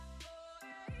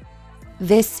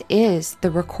This is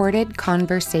the Recorded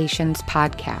Conversations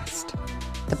podcast,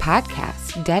 the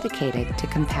podcast dedicated to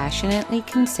compassionately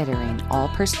considering all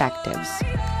perspectives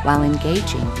while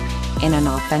engaging in an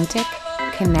authentic,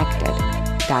 connected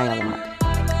dialogue.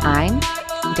 I'm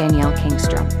Danielle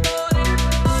Kingstrom.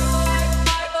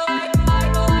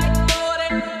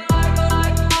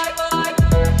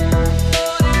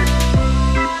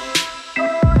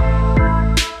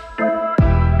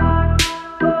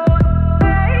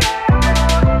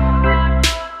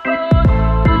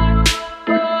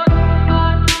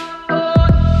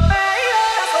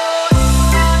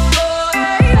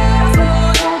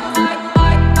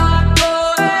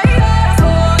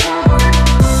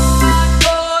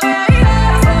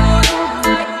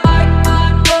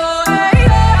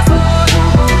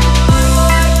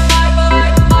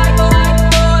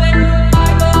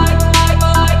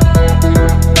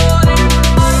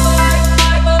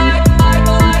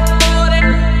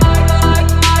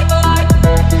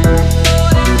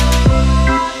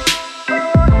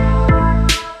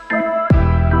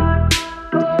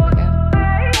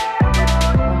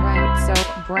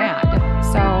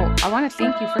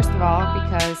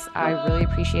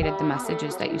 Appreciated the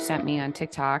messages that you sent me on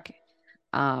TikTok.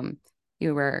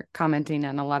 You were commenting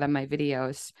on a lot of my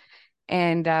videos,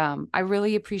 and I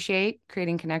really appreciate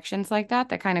creating connections like that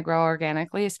kind of grow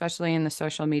organically, especially in the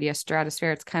social media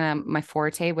stratosphere. It's kind of my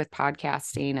forte with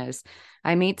podcasting is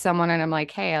I meet someone and I'm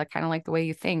like, hey, I kind of like the way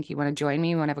you think. You want to join me?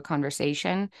 You want to have a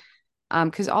conversation?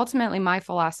 Because ultimately my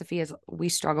philosophy is we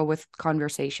struggle with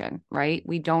conversation, right?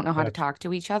 We don't know how to talk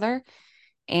to each other.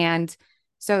 And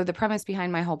so the premise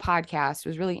behind my whole podcast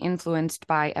was really influenced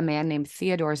by a man named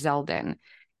Theodore Zeldin.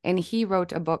 And he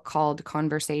wrote a book called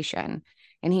Conversation.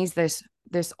 And he's this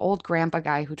old grandpa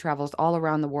guy who travels all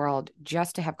around the world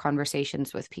just to have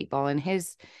conversations with people. And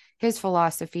his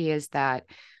philosophy is that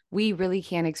we really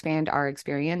can't expand our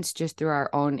experience just through our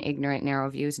own ignorant, narrow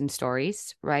views and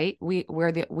stories, right? We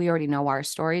already know our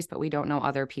stories, but we don't know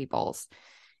other people's.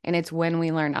 And it's when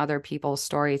we learn other people's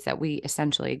stories that we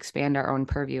essentially expand our own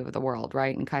purview of the world,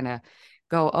 right? And kind of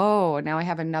go, oh, now I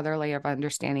have another layer of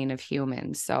understanding of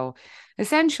humans. So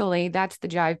essentially that's the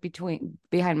jive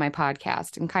behind my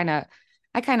podcast. And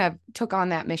I kind of took on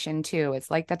that mission too. It's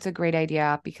like, that's a great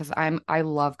idea because I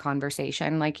love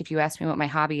conversation. Like if you ask me what my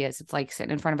hobby is, it's like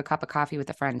sitting in front of a cup of coffee with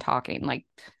a friend talking like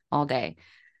all day.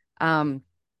 So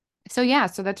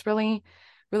that's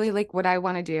really like what I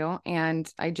want to do. And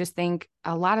I just think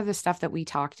a lot of the stuff that we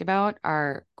talked about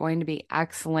are going to be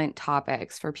excellent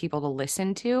topics for people to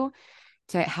listen to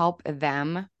help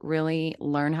them really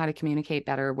learn how to communicate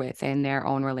better within their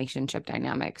own relationship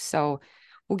dynamics. So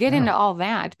we'll get into all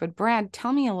that. But Brad,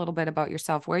 tell me a little bit about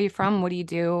yourself. Where are you from? What do you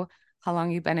do? How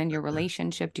long you've been in your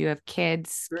relationship? Do you have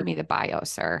kids? Sure. Give me the bio,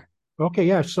 sir. Okay,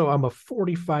 yeah. So I'm a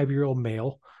 45-year-old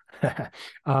male.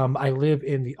 I live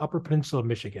in the Upper Peninsula of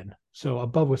Michigan, so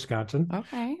above Wisconsin.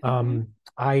 Okay.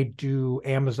 I do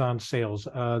Amazon sales.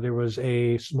 There was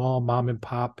a small mom and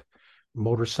pop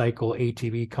motorcycle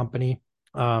ATV company.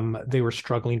 They were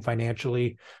struggling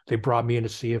financially. They brought me in to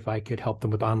see if I could help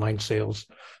them with online sales.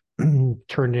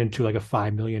 Turned into like a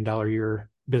 $5 million a year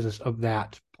business of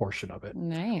that portion of it.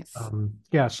 Nice.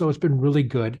 So it's been really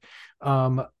good.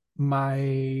 I'll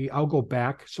go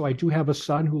back. So I do have a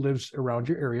son who lives around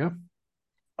your area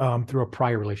through a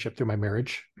prior relationship, through my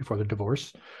marriage before the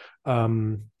divorce.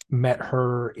 Met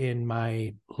her in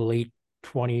my late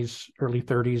 20s, early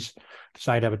 30s,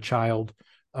 decided to have a child.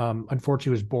 Unfortunately, he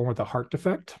was born with a heart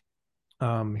defect. He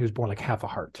was born like half a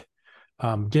heart.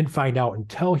 Didn't find out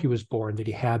until he was born that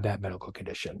he had that medical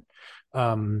condition.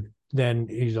 Then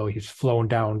he's flown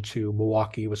down to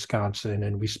Milwaukee, Wisconsin,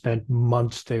 and we spent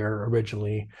months there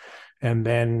originally. And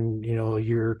then, a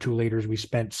year or two later, we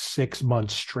spent 6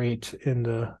 months straight in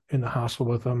the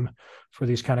hospital with him for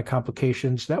these kind of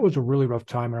complications. That was a really rough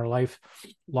time in our life.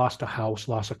 Lost a house,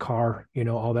 lost a car,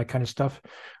 all that kind of stuff.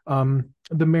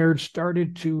 The marriage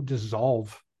started to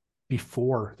dissolve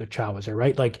before the child was there,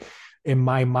 right? Like in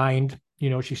my mind,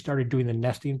 she started doing the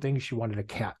nesting thing. She wanted a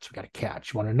cat. So we got a cat.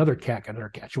 She wanted another cat, got another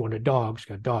cat. She wanted a dog. She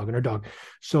got a dog and her dog.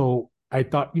 So I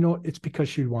thought, it's because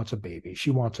she wants a baby.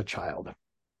 She wants a child.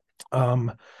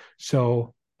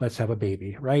 So let's have a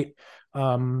baby, right?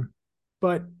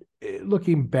 But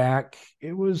looking back,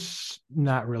 it was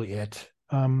not really it.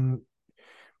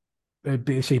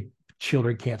 They say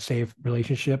children can't save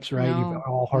relationships, right? No. You've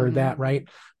all heard that, right?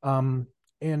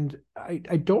 And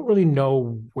I don't really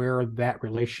know where that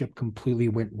relationship completely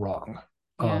went wrong.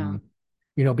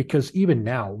 Yeah. Because even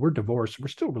now we're divorced, we're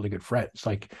still really good friends.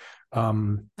 Like That's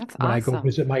when awesome. I go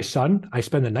visit my son, I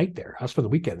spend the night there. I'll spend the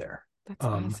weekend there. That's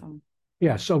awesome.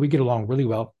 Yeah, so we get along really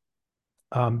well.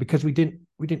 because we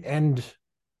didn't end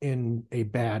in a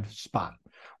bad spot.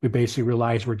 We basically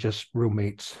realized we're just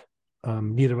roommates.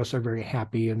 Neither of us are very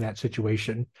happy in that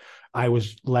situation. I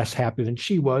was less happy than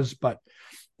she was, but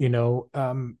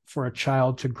for a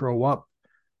child to grow up,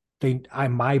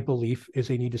 my belief is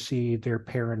they need to see their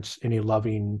parents in a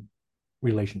loving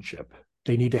relationship.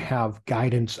 They need to have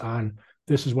guidance on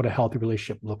this is what a healthy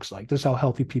relationship looks like. This is how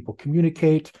healthy people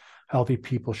communicate, healthy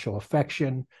people show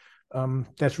affection.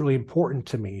 That's really important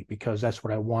to me because that's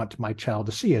what I want my child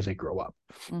to see as they grow up.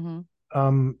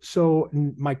 Mm-hmm. So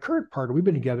my current partner, we've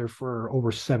been together for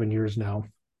over 7 years now.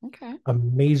 Okay.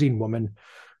 Amazing woman.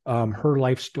 Her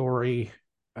life story,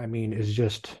 I mean, is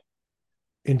just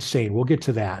insane. We'll get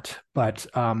to that, but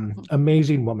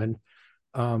amazing woman.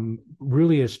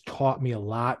 Really has taught me a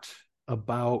lot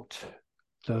about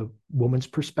the woman's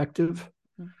perspective,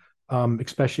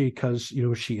 especially because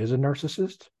she is a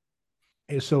narcissist.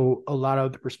 And so a lot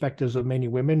of the perspectives of many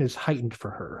women is heightened for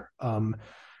her.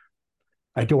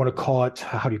 I don't want to call it,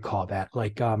 how do you call that?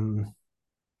 Like uh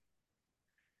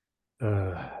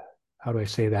how do I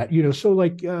say that? So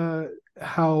like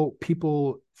how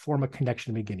people form a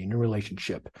connection in the beginning, a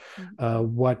relationship,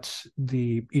 what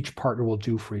each partner will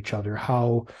do for each other,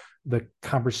 how the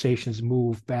conversations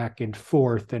move back and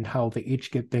forth, and how they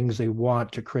each get things they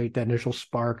want to create that initial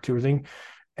spark to everything.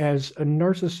 As a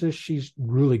narcissist, she's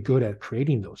really good at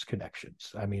creating those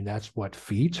connections. I mean, that's what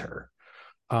feeds her.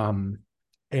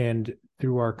 And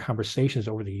through our conversations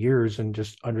over the years and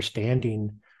just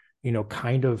understanding,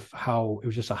 kind of how it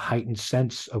was just a heightened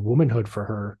sense of womanhood for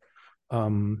her.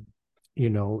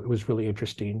 It was really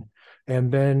interesting.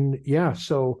 And then, yeah,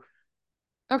 so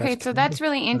that's Okay, so kind that's of,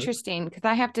 really interesting because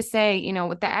I have to say,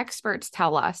 what the experts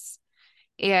tell us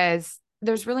is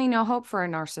there's really no hope for a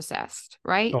narcissist,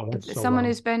 right? oh, that's so Someone wrong.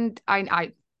 who's been,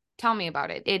 I tell me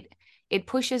about it. It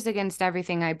pushes against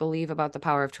everything I believe about the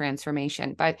power of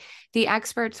transformation. But the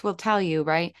experts will tell you,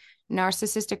 right?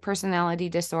 Narcissistic personality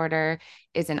disorder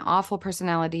is an awful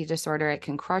personality disorder. It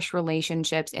can crush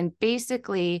relationships. And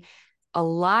basically, a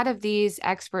lot of these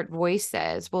expert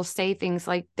voices will say things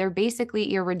like they're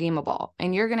basically irredeemable.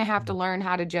 And you're going to have to learn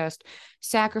how to just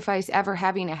sacrifice ever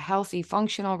having a healthy,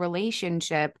 functional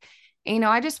relationship.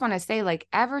 I just want to say, like,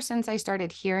 ever since I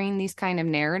started hearing these kind of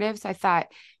narratives, I thought,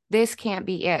 this can't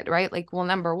be it, right? Like, well,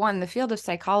 number one, the field of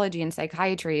psychology and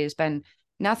psychiatry has been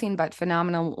nothing but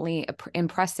phenomenally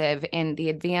impressive in the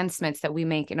advancements that we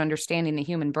make in understanding the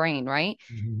human brain, right?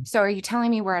 Mhm. So are you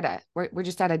telling me we're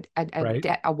just at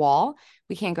Right. a wall?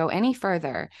 We can't go any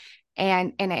further.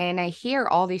 And I hear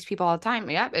all these people all the time.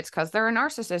 Yep, it's because they're a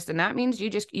narcissist, and that means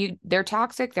they're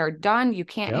toxic, they're done. You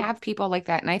can't Yep. have people like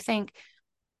that. And I think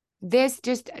this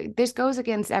goes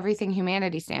against everything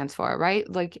humanity stands for, right?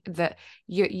 Like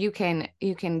you can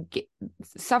get,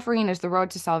 suffering is the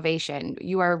road to salvation.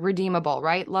 You are redeemable,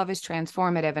 right? Love is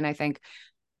transformative. And I think,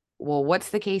 well, what's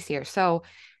the case here? So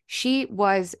she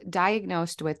was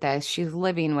diagnosed with this. She's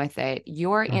living with it.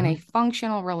 You're in a Mhm.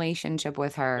 functional relationship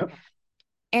with her. Yep.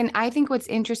 And I think what's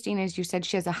interesting is you said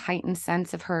she has a heightened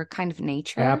sense of her kind of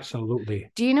nature.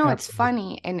 Absolutely. Do you know it's Absolutely.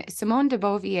 funny? And Simone de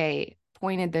Beauvoir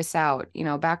pointed this out,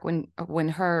 back when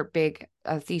her big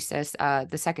thesis,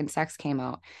 The Second Sex, came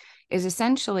out, is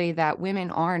essentially that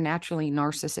women are naturally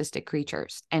narcissistic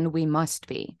creatures, and we must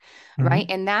be, right?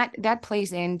 Hmm. And that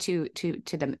plays into to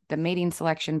the mating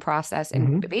selection process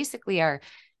and Hmm. basically our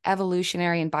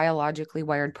evolutionary and biologically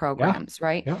wired Yeah. programs,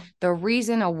 right? Yeah. The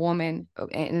reason a woman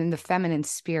in the feminine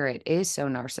spirit is so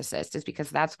narcissist is because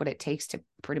that's what it takes to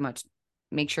pretty much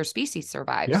make sure species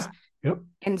survives. Yeah. Yep.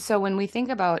 And so when we think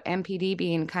about MPD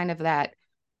being kind of that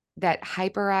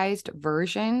hyperized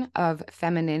version of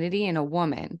femininity in a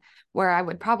woman, where I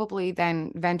would probably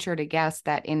then venture to guess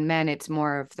that in men it's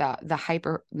more of the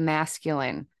hyper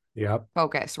masculine Yep.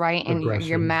 focus, right? And your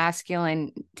Aggression.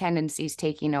 masculine tendencies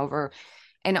taking over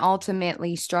and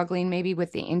ultimately struggling maybe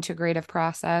with the integrative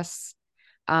process.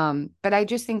 But I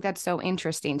just think that's so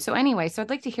interesting. So anyway, so I'd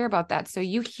like to hear about that. So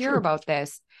you hear Sure. about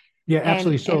this Yeah, and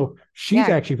absolutely. So she's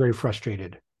yeah, actually very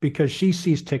frustrated because she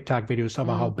sees TikTok videos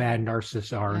about how mm, bad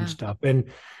narcissists are and yeah. stuff. And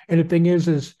the thing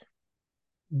is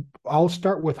I'll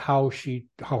start with how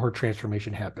her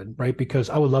transformation happened, right? Because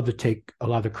I would love to take a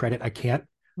lot of the credit. I can't.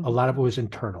 A lot of it was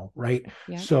internal, right?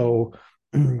 Yeah. So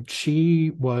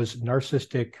she was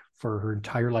narcissistic for her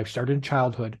entire life, started in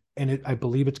childhood, and I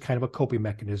believe it's kind of a coping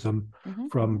mechanism Mm-hmm.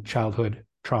 from childhood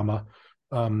trauma,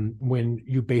 when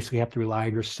you basically have to rely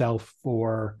on yourself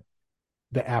for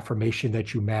the affirmation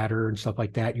that you matter and stuff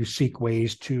like that. You seek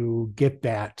ways to get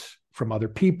that from other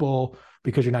people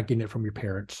because you're not getting it from your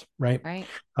parents, right? Right.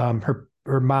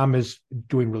 Her mom is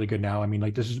doing really good now. I mean,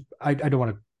 like this is I don't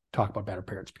want to talk about bad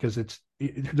parents because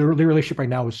the relationship right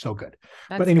now is so good.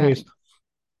 But That's anyways, good.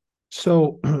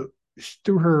 so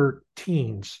through her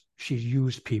teens, she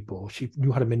used people. She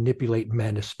knew how to manipulate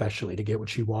men, especially to get what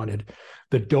she wanted.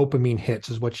 The dopamine hits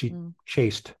is what she Mm.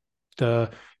 chased.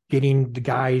 The getting the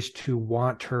guys to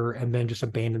want her and then just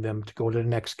abandon them to go to the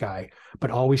next guy, but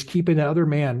always keeping the other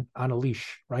man on a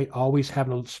leash, right? Always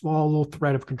having a small little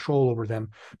thread of control over them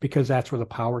because that's where the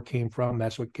power came from.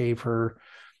 That's what gave her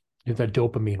the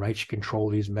dopamine, right? She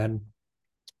controlled these men.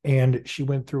 And she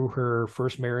went through her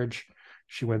first marriage.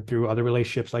 She went through other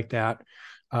relationships like that.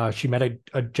 She met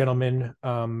a gentleman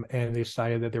and they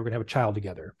decided that they were going to have a child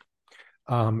together.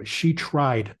 She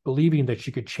tried believing that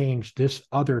she could change this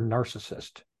other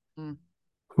narcissist Mm.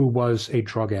 who was a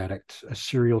drug addict, a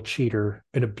serial cheater,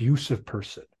 an abusive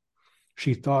person.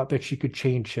 She thought that she could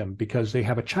change him because they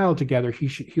have a child together.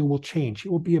 He will change. He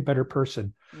will be a better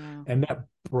person. Yeah. And that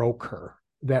broke her.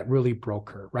 That really broke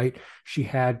her, right? She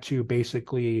had to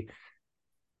basically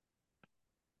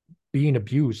being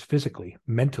abused physically,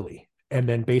 mentally, and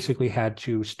then basically had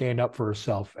to stand up for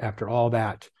herself after all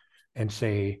that and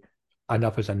say,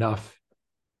 enough is enough.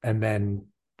 And then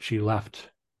she left.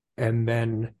 And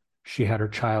then she had her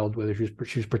child with her,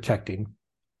 she was protecting.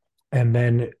 And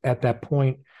then at that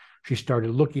point, she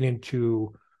started looking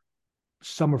into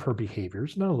some of her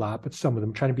behaviors, not a lot, but some of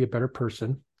them, trying to be a better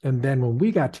person. And then when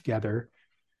we got together,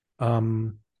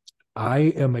 um, I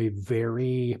am a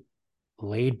very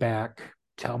laid back,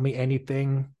 tell me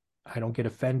anything. I don't get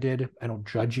offended. I don't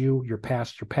judge you. Your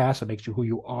past, your past. It makes you who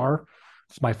you are.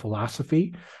 It's my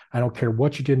philosophy. I don't care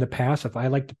what you did in the past. If I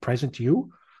like to present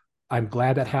you, I'm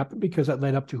glad that happened because that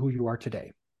led up to who you are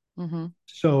today. Mm-hmm.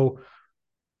 So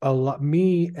a lot,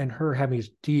 me and her having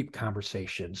these deep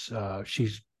conversations.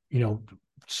 She's, you know,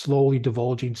 slowly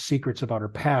divulging secrets about her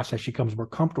past as she becomes more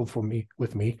comfortable for me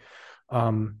with me.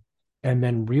 Um, and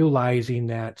then realizing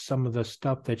that some of the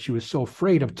stuff that she was so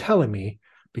afraid of telling me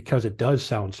because it does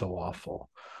sound so awful.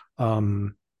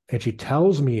 And she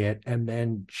tells me it, and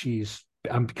then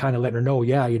I'm kind of letting her know,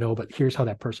 yeah, you know, but here's how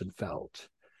that person felt,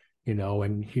 you know,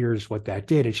 and here's what that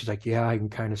did. And she's like, yeah, I can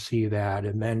kind of see that.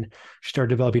 And then she started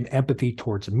developing empathy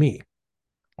towards me.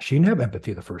 She didn't have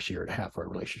empathy the first year and a half of our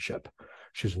relationship.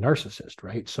 She was a narcissist,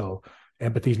 right? So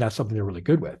empathy is not something they're really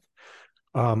good with.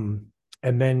 Um,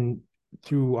 and then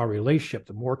through our relationship,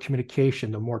 the more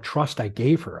communication, the more trust I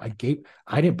gave her, I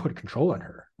didn't put control on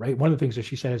her, right? One of the things that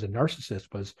she said as a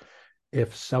narcissist was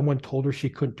if someone told her she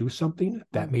couldn't do something,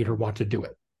 that made her want to do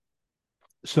it.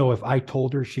 So if I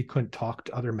told her she couldn't talk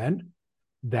to other men,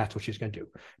 that's what she's going to do.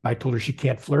 If I told her she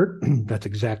can't flirt, that's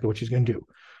exactly what she's going to do.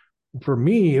 For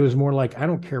me, it was more like, I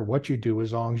don't care what you do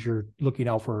as long as you're looking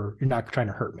out for, you're not trying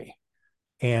to hurt me.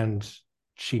 And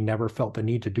she never felt the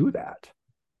need to do that.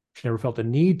 She never felt the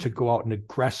need to go out and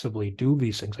aggressively do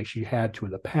these things like she had to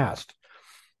in the past.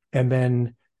 And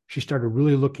then she started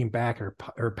really looking back at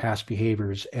her past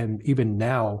behaviors. And even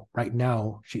now, right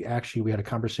now, we had a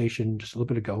conversation just a little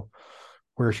bit ago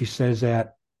where she says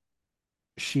that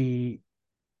she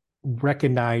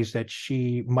recognized that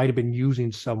she might have been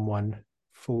using someone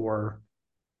for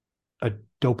a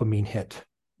dopamine hit.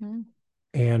 Mm-hmm.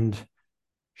 And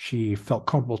she felt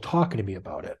comfortable talking to me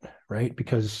about it, right?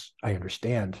 Because I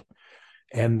understand.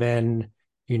 And then,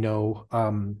 you know,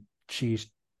 she's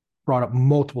brought up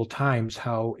multiple times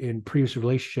how in previous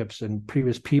relationships and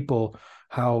previous people,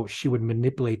 how she would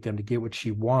manipulate them to get what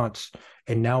she wants.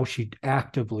 And now she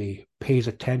actively pays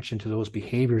attention to those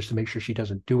behaviors to make sure she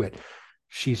doesn't do it.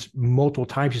 She's multiple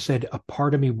times, she said, a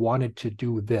part of me wanted to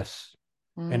do this.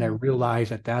 And I Mm.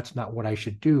 realized that that's not what I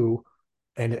should do.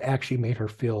 And it actually made her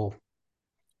feel,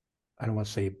 I don't want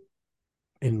to say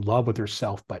in love with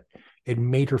herself, but it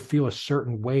made her feel a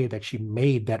certain way that she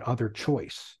made that other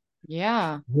choice.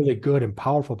 Yeah. Really good and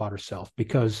powerful about herself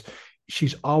because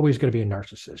she's always going to be a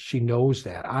narcissist. She knows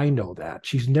that. I know that.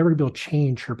 She's never going to be able to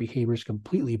change her behaviors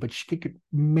completely, but she could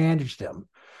manage them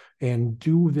and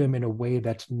do them in a way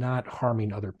that's not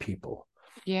harming other people.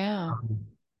 Yeah. Um,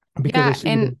 because I Yeah. see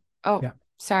And them. oh, Yeah.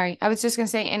 sorry. I was just gonna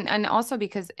say, and also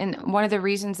because and one of the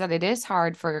reasons that it is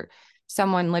hard for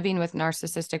someone living with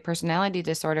narcissistic personality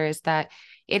disorder is that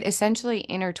it essentially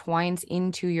intertwines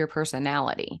into your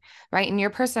personality, right? And your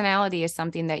personality is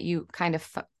something that you kind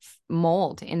of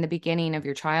mold in the beginning of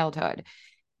your childhood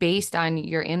based on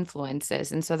your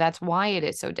influences. And so that's why it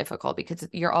is so difficult because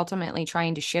you're ultimately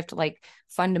trying to shift like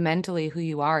fundamentally who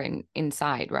you are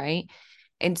inside, right?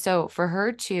 And so for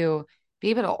her to be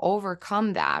able to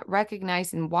overcome that,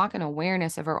 recognize and walk in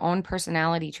awareness of her own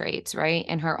personality traits, right?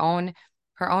 And her own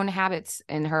habits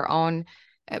and her own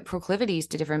proclivities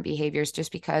to different behaviors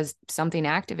just because something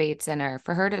activates in her,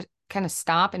 for her to kind of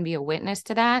stop and be a witness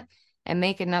to that and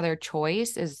make another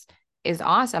choice is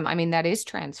awesome. I mean, that is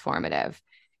transformative.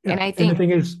 Yeah. And I And the think, thing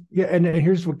is, yeah, and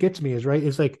here's what gets me is right,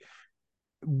 is like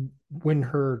when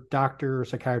her doctor or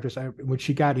psychiatrist, when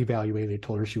she got evaluated, they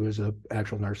told her she was an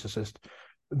actual narcissist.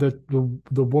 The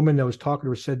woman that was talking to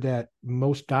her said that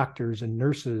most doctors and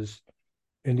nurses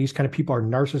and these kind of people are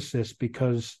narcissists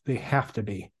because they have to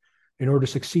be in order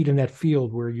to succeed in that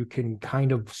field where you can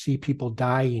kind of see people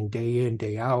dying day in,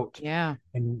 day out, yeah,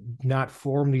 and not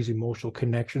form these emotional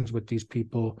connections with these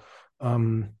people,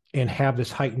 and have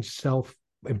this heightened self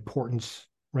importance,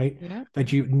 right? yeah,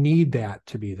 That you need that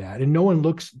to be that. And no one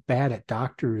looks bad at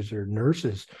doctors or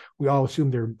nurses. We all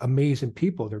assume they're amazing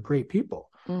people, they're great people.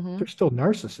 mm-hmm, They're still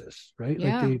narcissists, right? Like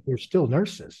yeah. they're still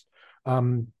narcissists.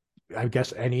 Um, I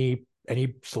guess any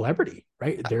celebrity,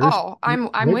 right? There's Oh, I'm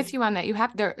there's with you on that. You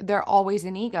have they're always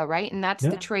an ego, right? And that's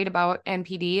the yeah. trait about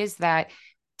NPD is that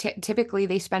typically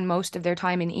they spend most of their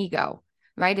time in ego,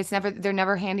 right? It's never they're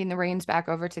never handing the reins back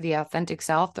over to the authentic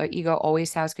self. The ego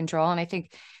always has control, and I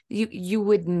think you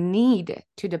would need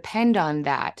to depend on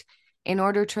that in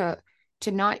order to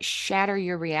not shatter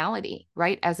your reality,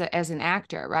 right? As an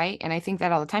actor, right? And I think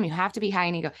that all the time. You have to be high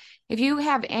in ego. If you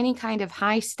have any kind of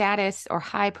high status or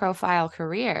high profile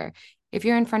career, if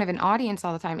you're in front of an audience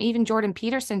all the time, even Jordan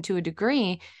Peterson to a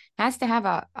degree has to have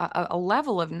a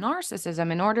level of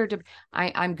narcissism in order to,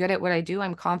 I'm good at what I do.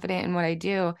 I'm confident in what I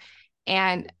do.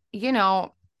 And,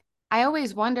 I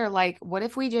always wonder, like, what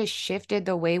if we just shifted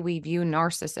the way we view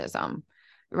narcissism,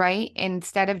 right?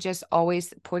 Instead of just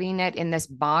always putting it in this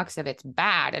box of it's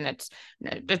bad and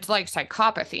it's like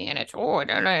psychopathy and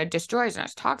it destroys and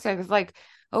it's toxic. It's like,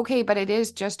 okay, but it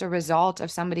is just a result of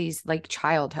somebody's like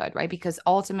childhood, right? Because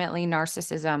ultimately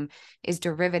narcissism is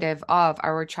derivative of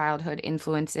our childhood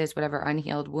influences, whatever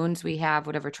unhealed wounds we have,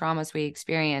 whatever traumas we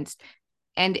experienced.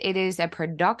 And it is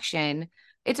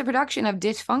it's a production of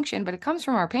dysfunction, but it comes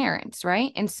from our parents,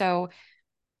 right? And so,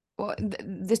 well,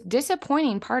 this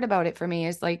disappointing part about it for me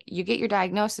is like you get your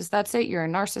diagnosis, that's it, you're a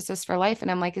narcissist for life.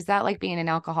 And I'm like, is that like being an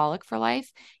alcoholic for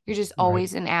life? You're just Right.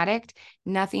 always an addict,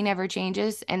 nothing ever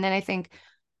changes. And then I think,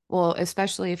 well,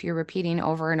 especially if you're repeating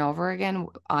over and over again,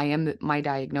 I am my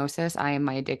diagnosis, I am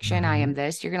my addiction, I am Mm-hmm.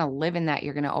 this, you're going to live in that,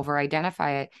 you're going to over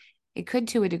identify it. It could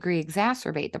to a degree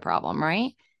exacerbate the problem,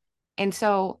 right? And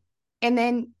so, and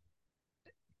then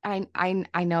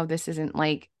I know this isn't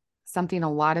like something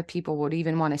a lot of people would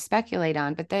even want to speculate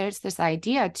on, but there's this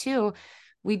idea too.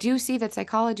 We do see that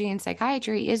psychology and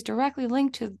psychiatry is directly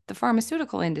linked to the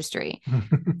pharmaceutical industry.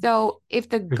 So if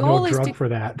the There's no goal is drug to for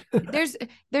that. there's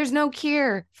there's no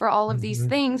cure for all of these Mm-hmm.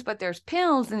 things, but there's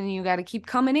pills, and you got to keep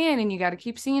coming in and you got to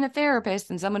keep seeing a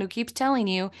therapist and someone who keeps telling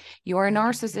you you're a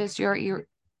narcissist, you're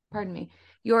pardon me,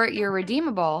 you're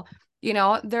redeemable.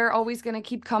 They're always going to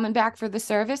keep coming back for the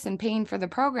service and paying for the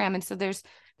program. And so there's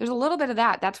a little bit of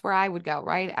that. That's where I would go,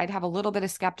 right? I'd have a little bit of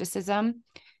skepticism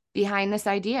behind this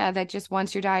idea that just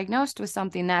once you're diagnosed with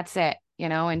something, that's it,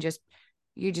 and just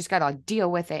you just got to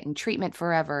deal with it and treatment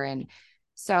forever. And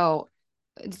so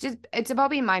it's about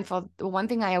being mindful. The one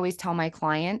thing I always tell my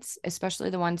clients, especially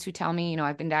the ones who tell me,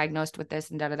 I've been diagnosed with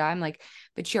this and da da da, I'm like,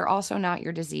 but you're also not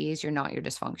your disease, you're not your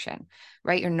dysfunction,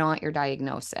 right? You're not your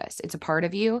diagnosis. It's a part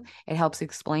of you. It helps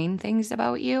explain things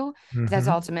about you, but that's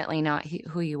Mm-hmm. ultimately not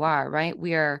who you are, right?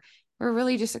 We're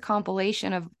really just a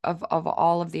compilation of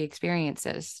all of the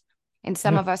experiences. And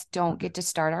some Yeah, of us don't get to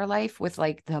start our life with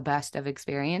like the best of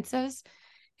experiences,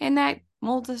 and that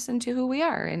molds us into who we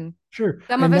are. And sure.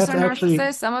 some of And us that's are actually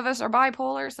narcissists, some of us are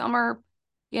bipolar, some are,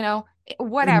 you know, and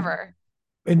whatever.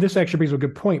 and this actually brings a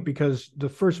good point because the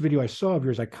first video I saw of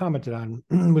yours I commented on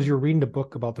was you're reading a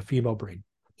book about the female brain.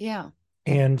 Yeah.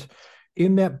 And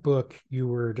in that book, you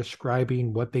were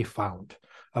describing what they found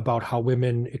about how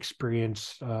women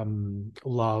experience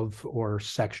love or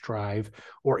sex drive,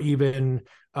 or even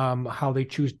how they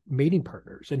choose mating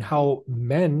partners and how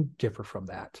men differ from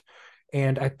that.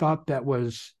 And I thought that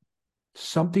was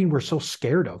something we're so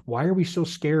scared of. Why are we so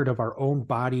scared of our own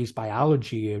body's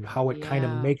biology and how it kind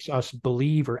of Yeah. makes us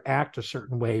believe or act a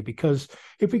certain way? Because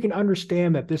if we can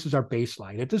understand that this is our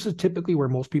baseline, that this is typically where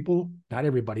most people, not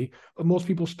everybody, but most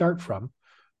people start from,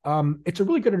 it's a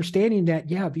really good understanding that,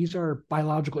 yeah, these are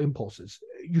biological impulses.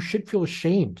 You should feel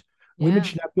ashamed. Women Yeah.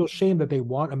 should not feel ashamed that they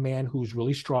want a man who's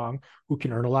really strong, who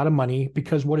can earn a lot of money,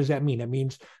 because what does that mean? That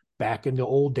means back in the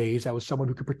old days, that was someone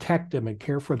who could protect them and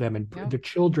care for them and Yep. their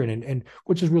children, and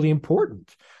which is really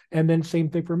important. And then same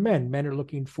thing for men. Men are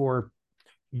looking for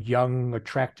young,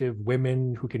 attractive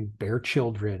women who can bear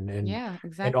children Yeah,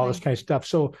 and all this exactly. kind of stuff.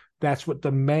 So that's what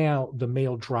the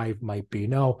male drive might be.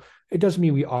 Now, it doesn't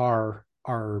mean we are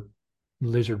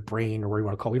lizard brain or what you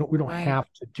want to call it. We don't Right.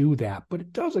 have to do that, but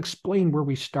it does explain where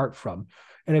we start from.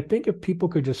 And I think if people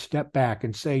could just step back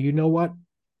and say, you know what,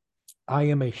 I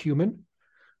am a human.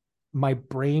 My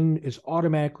brain is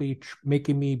automatically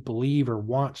making me believe or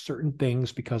want certain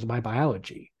things because of my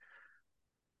biology.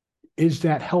 Is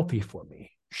that healthy for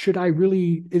me? Should I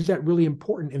really, is that really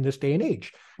important in this day and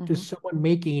age? Hmm. Does someone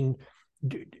making,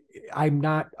 I'm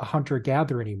not a hunter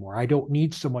gatherer anymore. I don't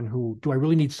need someone who, do I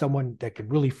really need someone that can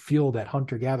really feel that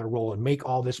hunter gatherer role and make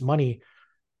all this money?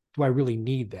 Do I really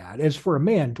need that? As for a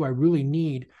man, do I really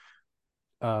need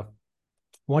a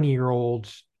 20-year-old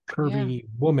Yeah. curvy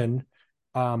woman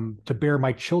to bear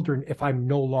my children if I'm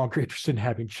no longer interested in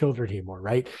having children anymore,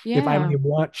 right? If I don't Yeah. even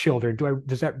want children,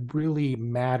 does that really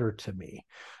matter to me?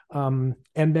 And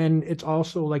then it's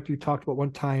also like you talked about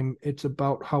one time, it's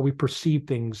about how we perceive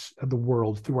things of the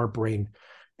world through our brain.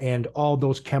 And all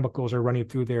those chemicals are running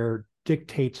through there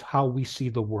dictates how we see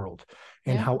the world.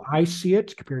 And Yeah. how I see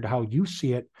it compared to how you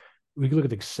see it, we can look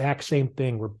at the exact same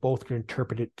thing. We're both going to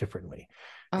interpret it differently.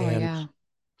 Oh, And yeah.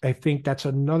 I think that's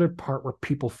another part where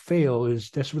people fail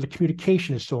is that's where the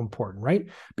communication is so important, right?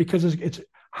 Because it's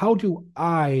how do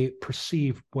I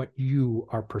perceive what you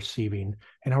are perceiving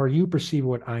and how are you perceiving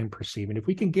what I'm perceiving? If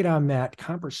we can get on that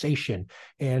conversation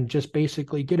and just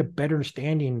basically get a better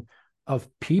understanding of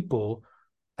people,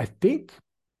 I think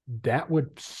that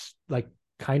would like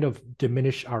kind of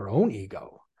diminish our own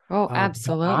ego. Oh, That I'm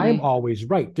absolutely. always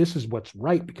right. This is what's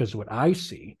right because of what I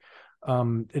see.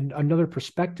 And another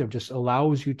perspective just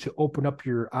allows you to open up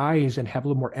your eyes and have a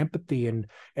little more empathy and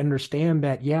understand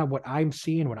that, yeah, what I'm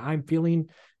seeing, what I'm feeling,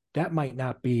 that might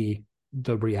not be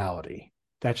the reality.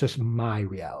 That's just my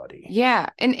reality. Yeah.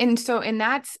 And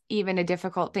that's even a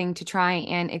difficult thing to try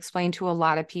and explain to a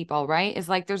lot of people, right? Is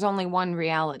like there's only one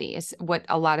reality, is what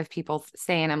a lot of people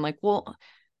say. And I'm like, well,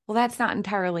 that's not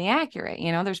entirely accurate.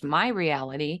 There's my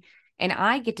reality, and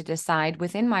I get to decide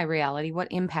within my reality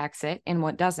what impacts it and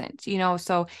what doesn't.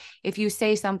 So if you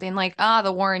say something like,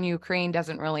 the war in Ukraine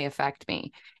doesn't really affect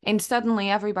me, and suddenly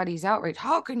everybody's outraged,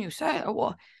 how can you say it?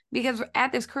 Well, because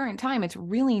at this current time, it's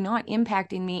really not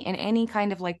impacting me in any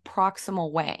kind of like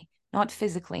proximal way, not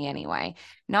physically anyway,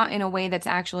 not in a way that's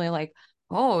actually like,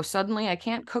 oh, suddenly I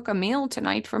can't cook a meal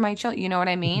tonight for my child. You know what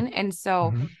I mean? And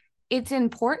so Mhm. it's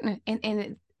important,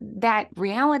 and that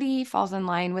reality falls in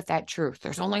line with that truth.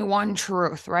 There's only one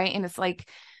truth, right? And it's like,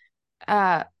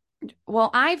 uh,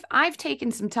 well, I've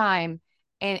taken some time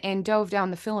and dove down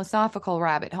the philosophical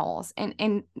rabbit holes, and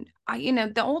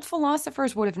the old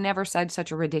philosophers would have never said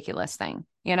such a ridiculous thing.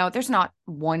 There's not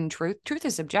one truth. Truth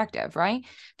is subjective, right?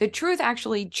 The truth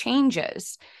actually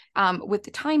changes with the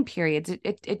time periods.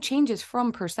 It changes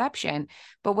from perception,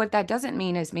 but what that doesn't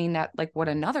mean that like what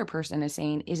another person is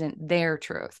saying isn't their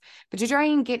truth. But to try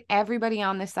and get everybody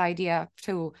on this idea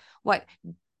to what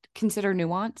consider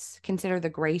nuance, consider the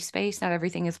gray space. Not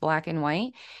everything is black and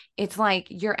white. It's like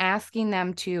you're asking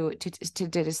them to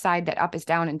decide that up is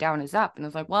down and down is up. And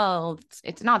it's like, well,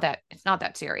 it's not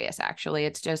that serious, actually.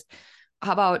 It's just,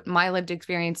 how about my lived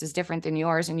experience is different than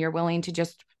yours, and you're willing to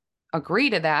just agree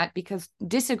to that, because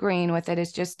disagreeing with it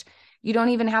is just, you don't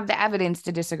even have the evidence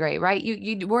to disagree, right?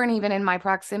 You weren't even in my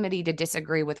proximity to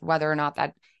disagree with whether or not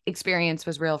that experience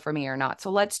was real for me or not. So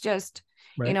let's just,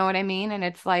 you Right. know what I mean? And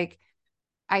it's like,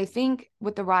 I think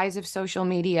with the rise of social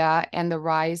media and the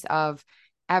rise of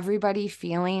everybody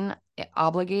feeling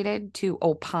obligated to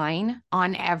opine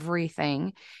on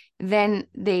everything, then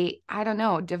they, I don't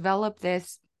know, develop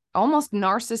this almost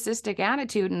narcissistic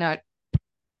attitude, and that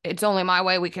it's only my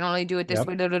way. We can only do it this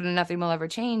way. Yep. Nothing will ever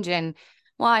change. And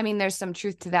well, I mean, there's some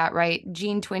truth to that, right?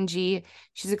 Jean Twenge,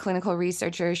 she's a clinical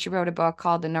researcher. She wrote a book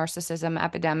called The Narcissism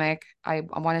Epidemic. I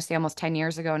want to say almost 10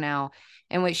 years ago now.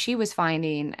 And what she was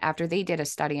finding after they did a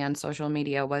study on social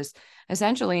media was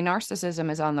essentially narcissism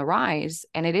is on the rise.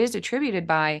 And it is attributed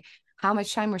by how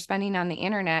much time we're spending on the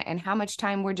internet and how much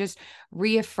time we're just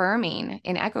reaffirming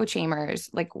in echo chambers,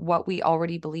 like what we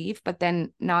already believe, but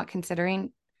then not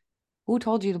considering who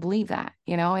told you to believe that,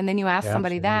 And then you ask Yeah,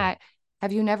 somebody absolutely. that,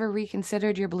 have you never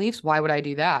reconsidered your beliefs? Why would I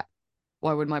do that?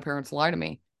 Why would my parents lie to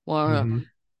me? Well, Hmm.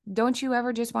 don't you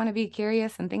ever just want to be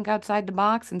curious and think outside the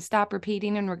box and stop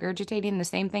repeating and regurgitating the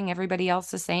same thing everybody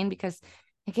else is saying, because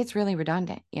it gets really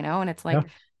redundant, And it's Yeah. like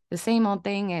the same old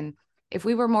thing. And if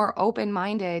we were more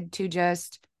open-minded to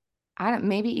just, I don't,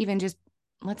 maybe even just,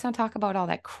 let's not talk about all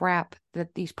that crap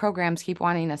that these programs keep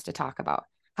wanting us to talk about.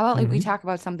 How about like we Hmm. talk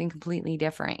about something completely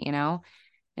different? And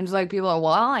it's like people are,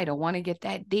 well, I don't want to get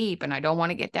that deep and I don't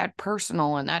want to get that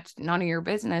personal, and that's none of your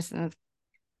business. And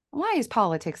why is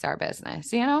politics our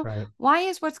business? Right. Why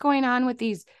is what's going on with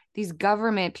these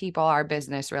government people our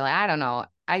business, really? I don't know.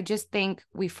 I just think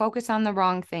we focus on the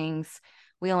wrong things.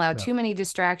 We allow Yeah. too many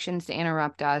distractions to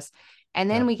interrupt us. And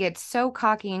then Yeah. we get so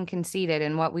cocky and conceited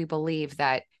in what we believe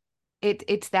that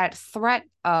it's that threat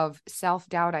of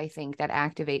self-doubt, I think, that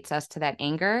activates us to that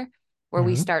anger where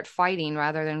we Hmm. start fighting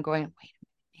rather than going, wait,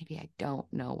 maybe I don't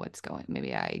know what's going.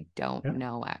 Maybe I don't Yeah.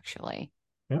 know actually.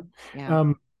 Yeah. Yeah.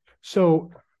 Um,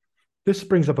 so this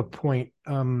brings up a point.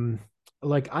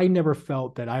 Like I never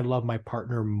felt that I loved my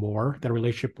partner more, that a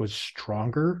relationship was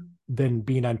stronger than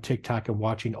being on TikTok and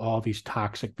watching all these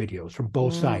toxic videos from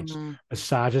both sides, Mm-hmm.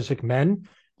 misogynistic men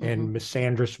Mm-hmm. and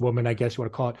misandrous women, I guess you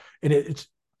want to call it. And it's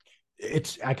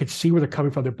I could see where they're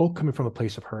coming from. They're both coming from a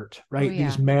place of hurt, Oh right?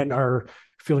 These yeah. men are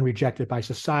feeling rejected by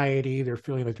society. They're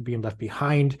feeling like they're being left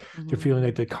behind. They're Mm-hmm. feeling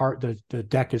like the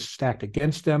deck is stacked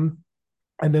against them.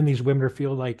 And then these women are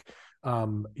feel like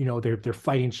they're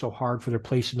fighting so hard for their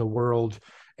place in the world,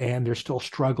 and they're still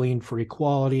struggling for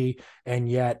equality, and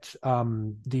yet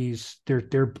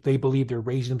they believe they're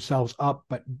raising themselves up,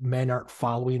 but men aren't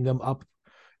following them up,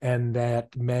 and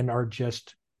that men are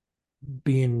just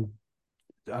being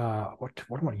what do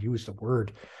I want to use the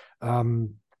word,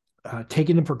 um,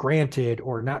 taking them for granted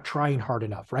or not trying hard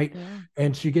enough, right? Yeah.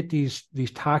 And so you get these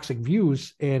toxic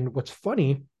views. And what's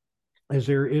funny is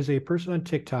there is a person on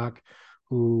TikTok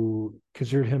who he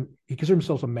considered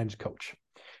himself a men's coach.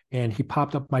 And he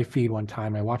popped up my feed one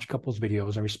time. I watched a couple of his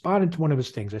videos. I responded to one of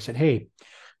his things. I said, "Hey,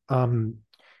 um,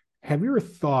 have you ever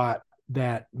thought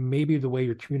that maybe the way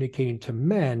you're communicating to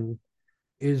men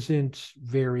isn't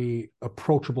very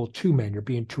approachable to men? You're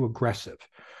being too aggressive.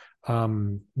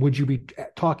 Would you be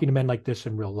talking to men like this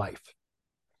in real life?"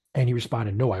 And he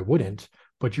responded, "No, I wouldn't.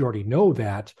 But you already know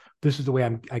that this is the way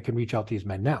I can reach out to these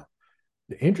men now."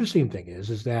 The interesting thing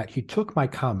is that he took my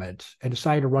comment and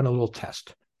decided to run a little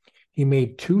test. He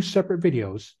made two separate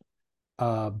videos,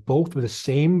 both with the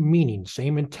same meaning,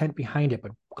 same intent behind it,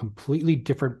 but completely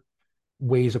different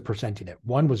ways of presenting it.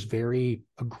 One was very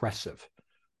aggressive,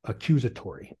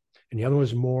 accusatory, and the other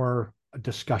was more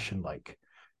discussion like.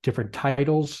 Different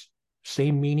titles,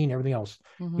 same meaning, everything else.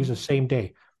 It Mm-hmm. was the same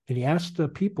day. And he asked the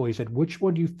people, he said, which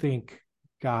one do you think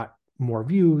got more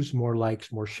views, more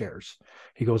likes, more shares?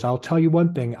 He goes, I'll tell you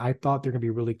one thing. I thought they're going to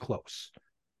be really close,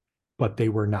 but they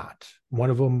were not. One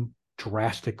of them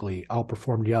drastically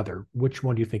outperformed the other. Which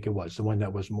one do you think it was? The one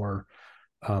that was more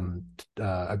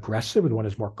aggressive, or the one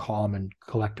that's more calm and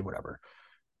collected, whatever?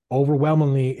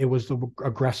 Overwhelmingly, it was the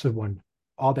aggressive one.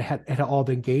 All the had all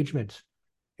the engagement,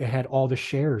 it had all the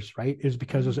shares, right? Is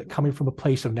because it was coming from a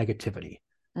place of negativity.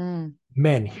 Mm-hmm.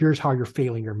 Men, here's how you're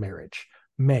failing your marriage.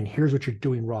 Men, here's what you're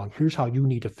doing wrong. Here's how you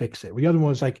need to fix it. The other one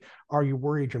was like, are you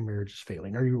worried your marriage is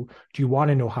failing? Do you want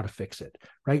to know how to fix it?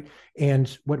 Right. And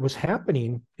what was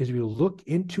happening is if you look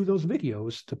into those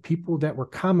videos, the people that were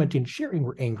commenting, sharing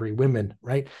were angry women,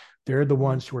 right? They're the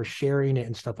ones who are sharing it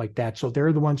and stuff like that. So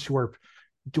they're the ones who are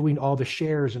doing all the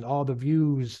shares and all the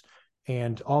views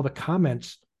and all the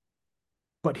comments.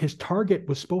 But his target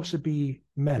was supposed to be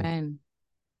men, Men.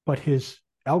 but his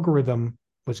algorithm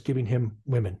was giving him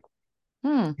women.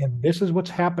 Hmm. And this is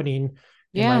what's happening,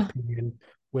 in my Yeah. opinion,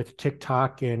 with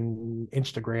TikTok and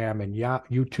Instagram and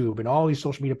YouTube and all these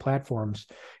social media platforms,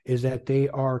 is that they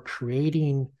are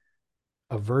creating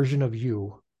a version of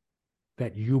you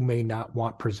that you may not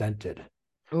want presented.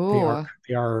 They are Oh,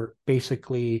 they are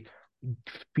basically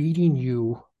feeding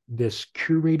you this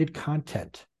curated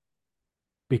content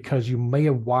because you may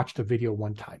have watched a video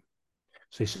one time.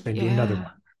 So they say do another yeah.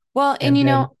 one. Well, and And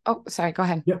then oh, sorry, go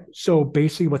ahead. yeah, so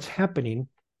basically what's happening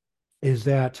is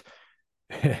that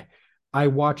I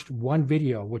watched one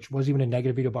video, which wasn't even a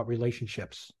negative video about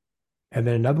relationships. And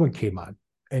then another one came on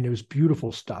and it was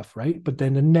beautiful stuff, right? But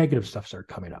then the negative stuff started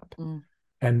coming up. Mm.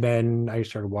 And then I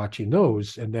started watching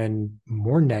those and then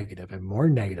more negative and more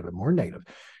negative and more negative.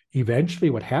 Eventually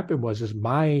what happened was is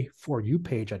my For You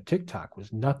page on TikTok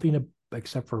was nothing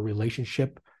except for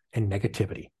relationship and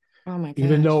negativity. Oh my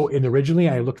Even though gosh. in originally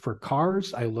I looked for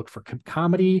cars, I looked for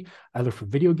comedy, I looked for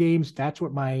video games. That's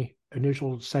what my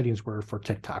initial settings were for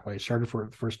TikTok when I started for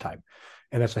the first time.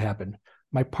 And that's what happened.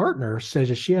 My partner says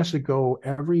that she has to go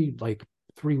every like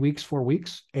 3 weeks, 4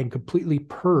 weeks and completely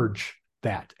purge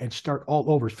that and start all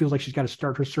over. It feels like she's got to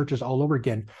start her searches all over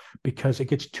again because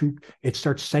it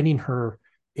starts sending her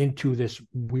into this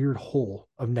weird hole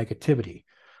of negativity.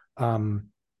 Um,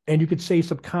 and you could say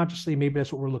subconsciously, maybe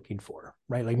that's what we're looking for,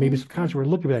 right? Like maybe Okay. subconsciously we're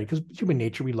looking for that because human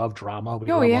nature, we love drama, we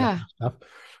Oh love all that yeah. kind of stuff.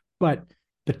 But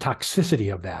the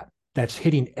toxicity of that's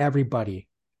hitting everybody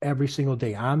every single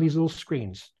day on these little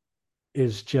screens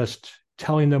is just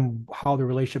telling them how the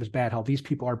relationship is bad, how these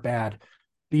people are bad.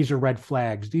 these are red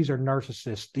flags. These are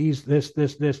narcissists. These, this,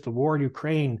 the war in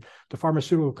Ukraine, the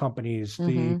pharmaceutical companies,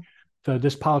 Mm-hmm.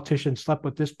 this politician slept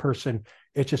with this person.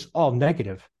 It's just all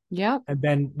negative. Yep. And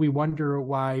then we wonder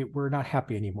why we're not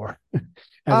happy anymore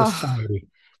as a Oh, society.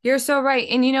 you're so right.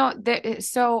 And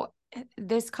so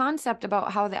this concept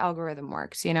about how the algorithm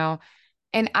works,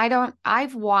 and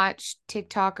I've watched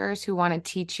TikTokers who want to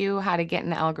teach you how to get in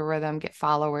the algorithm, get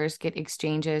followers, get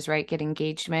exchanges, right? Get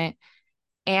engagement.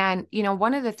 And,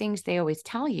 one of the things they always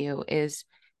tell you is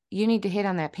you need to hit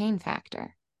on that pain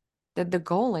factor. The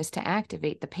goal is to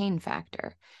activate the pain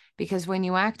factor, because when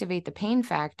you activate the pain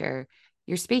factor,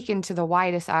 you're speaking to the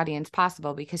widest audience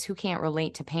possible, because who can't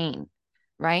relate to pain,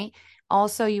 right?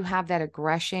 Also, you have that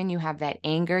aggression, you have that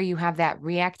anger, you have that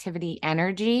reactivity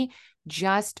energy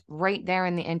just right there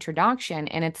in the introduction.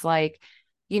 And it's like,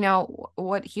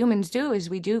 what humans do is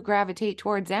we do gravitate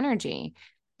towards energy.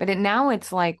 But now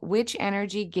it's like, which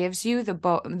energy gives you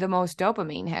the most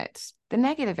dopamine hits? The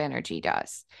negative energy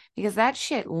does, because that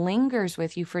shit lingers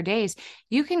with you for days.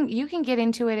 You can get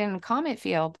into it in a comment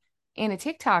field in a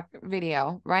TikTok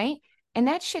video, right? And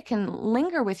that shit can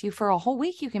linger with you for a whole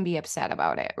week. You can be upset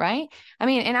about it, right? I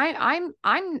mean, and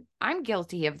I'm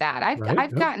guilty of that. I've Right.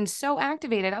 I've Yep. gotten so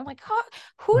activated. I'm like, huh,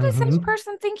 who does this Mm-hmm.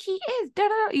 person think he is? Da,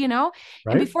 da, da. And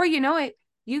Right. before you know it,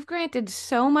 you've granted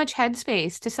so much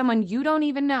headspace to someone you don't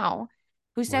even know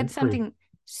who Rent said free. something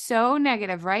so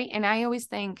negative, right? And I always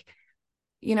think,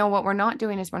 what we're not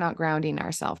doing is we're not grounding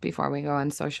ourselves before we go on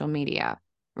social media,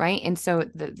 right? And so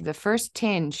the first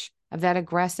tinge of that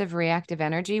aggressive reactive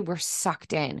energy, we're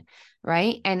sucked in,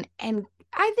 right? And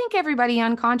I think everybody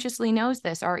unconsciously knows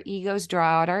this. Our egos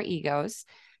draw out our egos.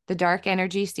 The dark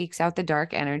energy seeks out the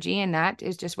dark energy, and that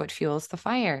is just what fuels the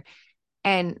fire.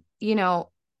 And,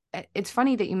 it's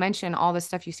funny that you mentioned all the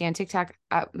stuff you see on TikTok.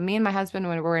 Me and my husband,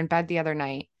 when we were in bed the other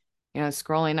night,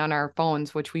 scrolling on our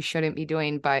phones, which we shouldn't be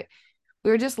doing, but we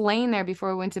were just laying there before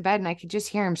we went to bed, and I could just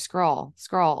hear him scroll.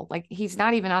 Like he's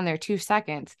not even on there 2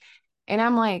 seconds. And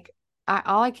I'm like,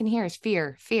 all I can hear is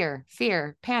fear, fear,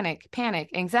 fear, panic, panic,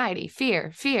 anxiety,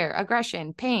 fear, fear,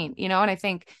 aggression, pain, and I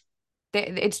think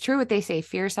it's true what they say,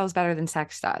 fear sells better than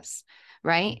sex does,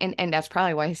 right? And that's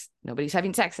probably why nobody's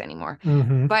having sex anymore.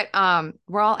 Mm-hmm. But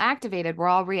we're all activated, we're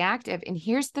all reactive. And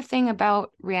here's the thing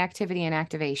about reactivity and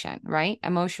activation, right?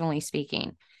 Emotionally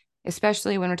speaking,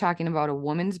 especially when we're talking about a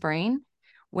woman's brain.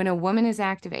 When a woman is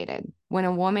activated, when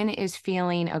a woman is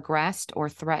feeling aggressed or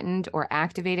threatened or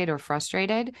activated or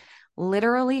frustrated,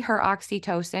 literally her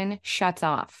oxytocin shuts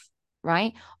off,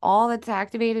 right? All that's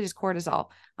activated is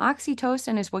cortisol.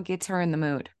 Oxytocin is what gets her in the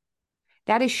mood.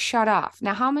 That is shut off.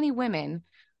 Now, how many women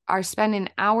are spending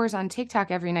hours on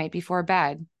TikTok every night before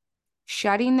bed,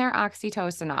 shutting their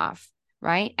oxytocin off,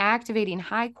 right? Activating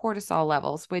high cortisol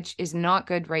levels, which is not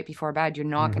good right before bed. You're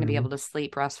not going to be Mm-hmm. able to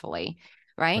sleep restfully,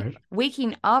 right? Right.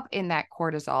 Waking up in that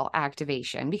cortisol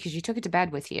activation because you took it to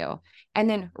bed with you, and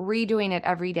then redoing it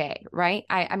every day, right?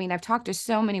 I mean, I've talked to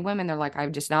so many women. They're like,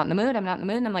 I'm just not in the mood. I'm not in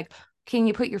the mood. And I'm like, can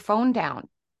you put your phone down?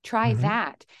 Try Mm-hmm.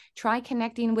 that. Try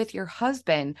connecting with your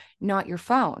husband, not your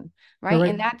phone, All right? right.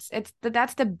 And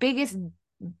that's the biggest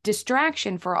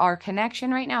distraction for our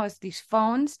connection right now is these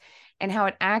phones and how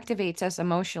it activates us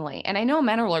emotionally. And I know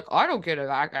men are like, I don't get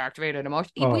activated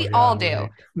emotionally. Oh We all yeah. do.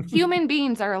 Right. Human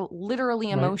beings are literally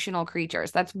Right. emotional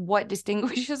creatures. That's what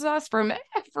distinguishes us from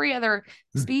every other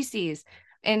species.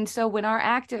 And so when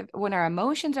our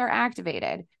emotions are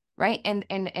activated, right, and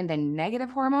the negative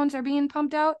hormones are being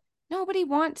pumped out, nobody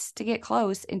wants to get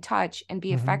close and touch and be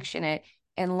Mm-hmm. affectionate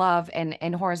and love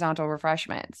and horizontal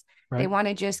refreshments. They Right. want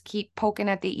to just keep poking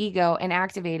at the ego and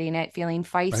activating it, feeling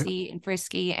Right. feisty and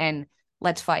frisky, and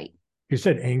let's fight. You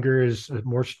said anger is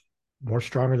more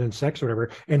stronger than sex or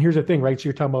whatever. And here's the thing, right? So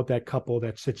you're talking about that couple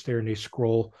that sits there and they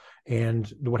scroll, and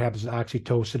what happens is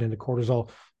oxytocin and the cortisol.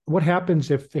 What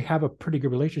happens if they have a pretty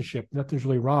good relationship? Nothing's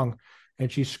really wrong, and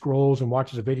she scrolls and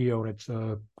watches a video, and it's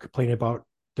complaining about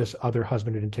this other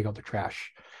husband who didn't take out the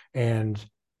trash, and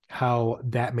how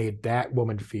that made that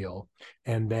woman feel.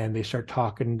 And then they start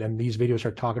talking, and these videos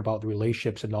start talking about the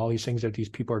relationships and all these things that these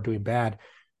people are doing bad.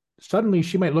 Suddenly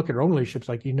she might look at her own relationships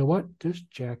like, you know what? This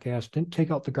jackass didn't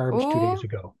take out the garbage 2 days Oh,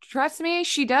 ago. trust me,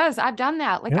 she does. I've done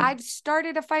that. Like Yeah. I've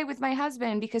started a fight with my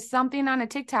husband because something on a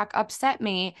TikTok upset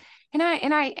me, and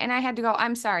I had to go,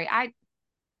 I'm sorry.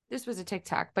 This was a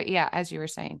TikTok, but yeah, as you were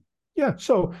saying. Yeah.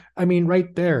 So, I mean,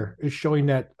 right there is showing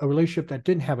that a relationship that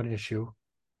didn't have an issue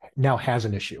now has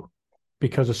an issue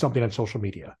because of something on social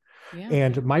media. Yeah.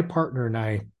 And my partner and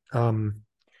I,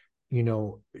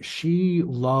 she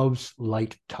loves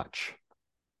light touch.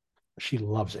 She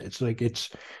loves it. It's like it's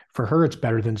for her, it's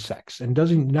better than sex, and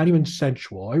doesn't not even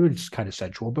sensual. I mean, it's kind of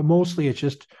sensual, but mostly it's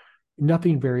just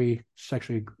nothing very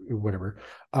sexually whatever.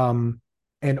 Um,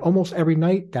 and almost every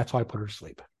night, that's how I put her to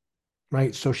sleep.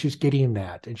 Right. So she's getting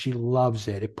that and she loves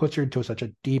it. It puts her into such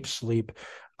a deep sleep.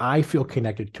 I feel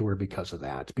connected to her because of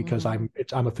that, because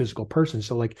Mm-hmm. I'm a physical person.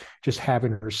 So like just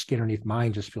having her skin underneath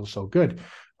mine just feels so good.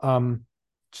 Um,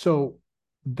 so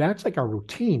that's like our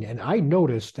routine. And I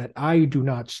noticed that I do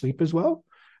not sleep as well.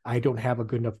 I don't have a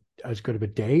good enough as good of a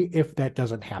day if that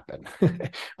doesn't happen.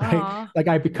 Right. Aw. Like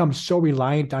I become so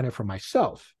reliant on it for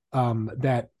myself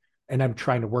that and I'm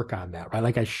trying to work on that, right?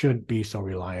 Like I shouldn't be so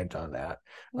reliant on that.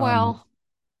 Um, Well,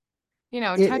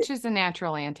 it touch is a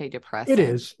natural it antidepressant.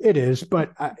 is, it is,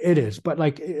 but it is, but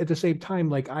like at the same time,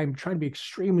 like I'm trying to be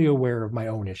extremely aware of my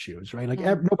own issues, right? Like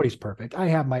Mm. nobody's perfect. I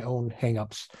have my own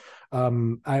hangups.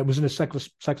 I was in a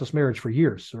sexless marriage for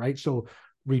years, right? So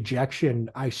rejection,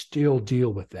 I still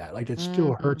deal with that. Like it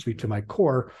still Mm-hmm. hurts me to my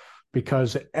core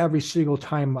because every single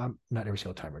time I'm not every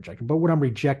single time I'm rejected, but when I'm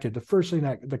rejected, the first thing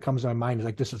that comes to my mind is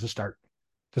like, this is the start.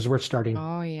 This is where it's starting.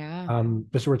 Oh yeah.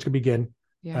 This is where it's gonna begin.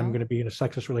 I'm Yeah. gonna be in a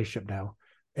sexless relationship now.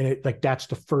 And it like that's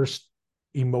the first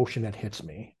emotion that hits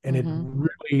me. And it Mm-hmm.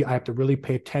 really I have to really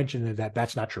pay attention to that.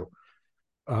 That's not true.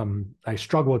 I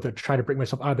struggle with it to try to bring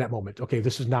myself out of that moment. Okay,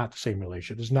 this is not the same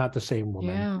relationship. This is not the same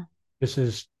woman. Yeah. This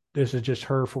is this is just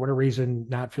her for whatever reason,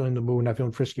 not feeling the mood, not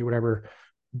feeling frisky, whatever.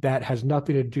 That has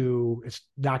nothing to do. It's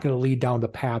not going to lead down the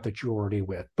path that you're already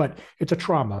with. But it's a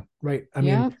trauma, right? I mean,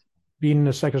 Yeah. being in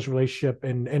a sexual relationship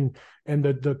and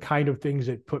the kind of things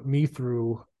that put me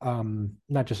through,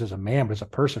 not just as a man, but as a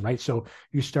person, right? So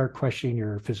you start questioning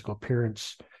your physical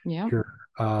appearance, Yeah. your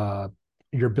uh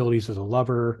your abilities as a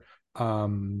lover.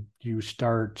 You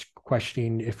start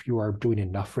questioning if you are doing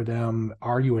enough for them.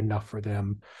 Are you enough for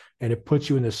them? And it puts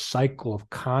you in this cycle of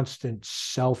constant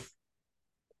self.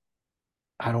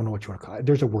 I don't know what you want to call it.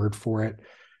 There's a word for it.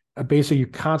 Basically, you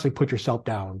constantly put yourself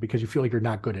down because you feel like you're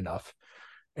not good enough.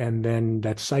 And then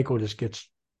that cycle just gets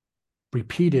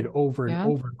repeated over and Yeah.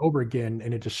 over and over again,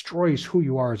 and it destroys who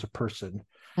you are as a person.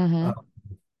 Uh, Mm-hmm.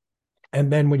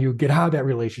 and then when you get out of that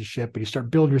relationship and you start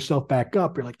building yourself back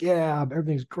up, you're like, yeah,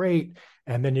 everything's great.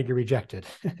 And then you get rejected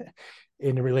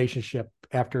in a relationship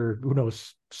after who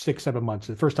knows 6 7 months.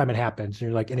 The first time it happens, and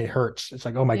you're like, and it hurts. It's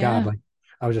like, oh my god, Yeah. like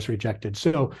I was just rejected.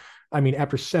 So I mean,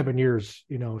 after 7 years,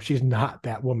 she's not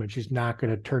that woman. She's not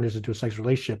going to turn this into a sexual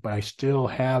relationship, but I still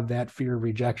have that fear of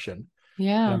rejection and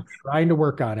Yeah. I'm trying to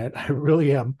work on it. I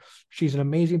really am. She's an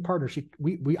amazing partner.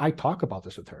 I talk about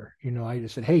this with her. I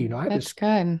just said, hey, That's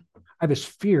good. I have this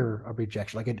fear of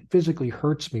rejection. Like it physically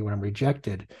hurts me when I'm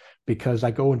rejected because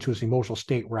I go into this emotional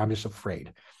state where I'm just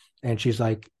afraid. And she's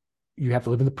like, you have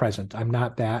to live in the present. I'm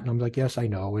not that. And I'm like, yes, I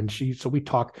know. And so we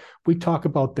talk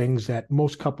about things that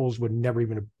most couples would never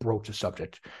even broach a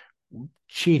subject.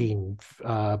 Cheating,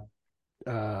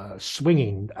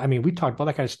 swinging. I mean, we talked about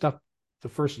that kind of stuff the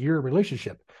first year of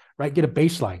relationship, right? Get a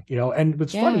baseline, And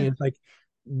what's funny Yeah. is like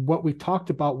what we talked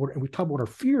about, and we talked about what our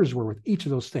fears were with each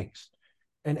of those things.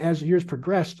 And as years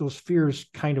progressed, those fears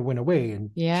kind of went away and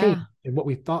changed. Yeah. And what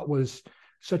we thought was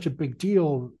such a big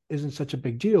deal isn't such a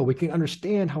big deal. We can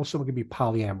understand how someone can be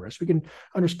polyamorous. We can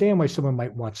understand why someone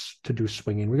might want to do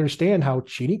swinging. We understand how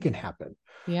cheating can happen.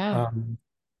 Yeah. Um,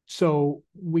 so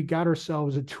we got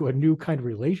ourselves into a new kind of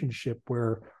relationship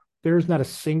where there's not a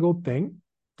single thing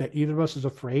that either of us is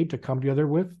afraid to come together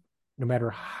with, no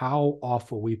matter how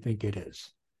awful we think it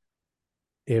is.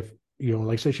 If,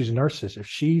 like I said, she's a narcissist. If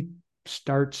she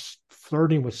starts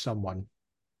flirting with someone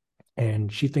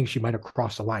and she thinks she might have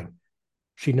crossed the line,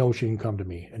 she knows she can come to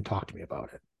me and talk to me about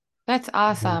it. That's Mhm.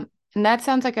 awesome. And that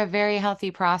sounds like a very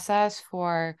healthy process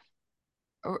for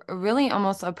really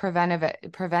almost a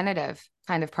preventative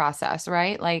kind of process,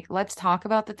 right? Like let's talk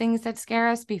about the things that scare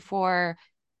us before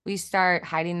we start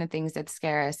hiding the things that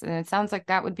scare us. And it sounds like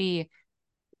that would be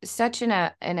such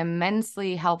an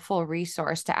immensely helpful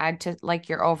resource to add to like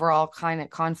your overall kind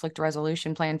of conflict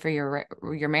resolution plan for your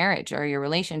marriage or your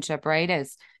relationship, right?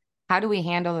 Is how do we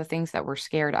handle the things that we're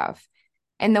scared of?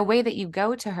 And the way that you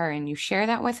go to her and you share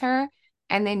that with her,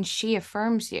 and then she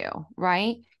affirms you,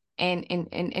 right?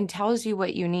 And tells you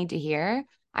what you need to hear.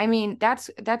 I mean,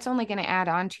 that's only going to add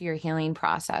on to your healing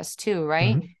process too,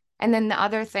 right? Mhm. And then the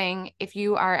other thing, if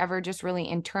you are ever just really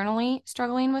internally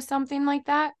struggling with something like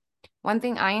that, one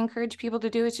thing I encourage people to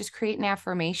do is just create an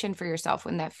affirmation for yourself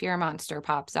when that fear monster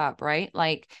pops up, right?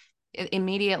 Like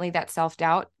immediately that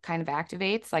self-doubt kind of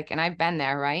activates, like, and I've been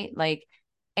there, right? Like,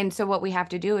 and so what we have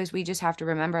to do is we just have to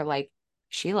remember, like,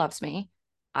 she loves me.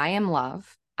 I am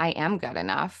love. I am good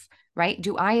enough. right?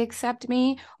 Do I accept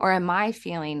me, or am I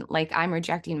feeling like I'm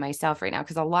rejecting myself right now?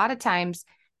 Because a lot of times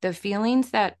the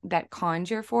feelings that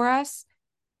conjure for us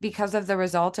because of the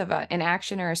result of an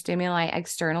action or a stimuli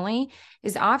externally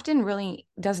is often really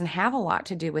doesn't have a lot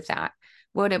to do with that.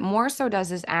 What it more so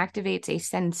does is activates a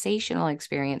sensational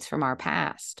experience from our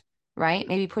past, right?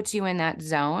 Maybe puts you in that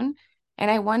zone. And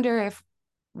I wonder if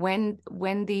when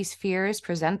these fears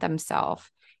present themselves,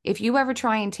 if you ever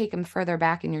try and take them further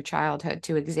back in your childhood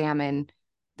to examine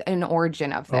an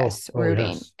origin of Oh, this oh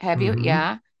rooting. yes. Have you? Mm-hmm.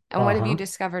 Yeah. And what have you Uh-huh.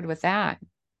 discovered with that?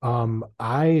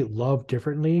 I love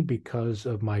differently because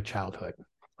of my childhood.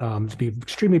 To be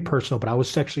extremely personal, but I was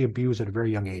sexually abused at a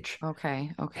very young age.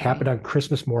 Okay. Happened Okay. on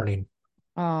Christmas morning.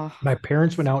 Oh, My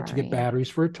parents went out to get sorry. batteries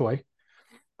for a toy.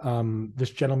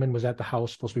 This gentleman was at the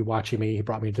house, supposed to be watching me. He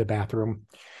brought me to the bathroom.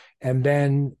 And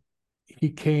then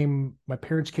my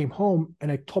parents came home,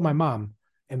 and I told my mom,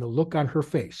 and the look on her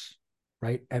face,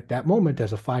 right? At that moment,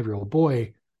 as a 5-year-old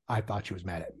boy, I thought she was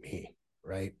mad at me,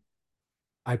 right?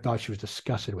 I thought she was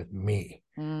disgusted with me.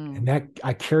 And Mm, that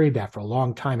I carried that for a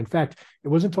long time. In fact, it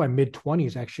wasn't until my mid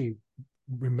 20s actually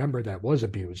remember that I was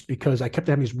abused, because I kept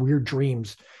having these weird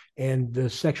dreams, and the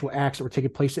sexual acts that were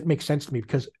taking place didn't make sense to me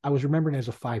because I was remembering as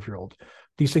a 5-year-old.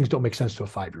 These things don't make sense to a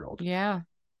 5-year-old. yeah.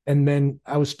 And then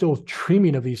I was still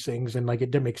dreaming of these things, and like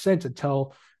it didn't make sense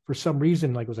until for some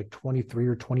reason, like it was like 23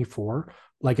 or 24,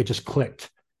 like it just clicked.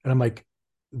 And I'm like,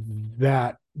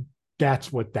 that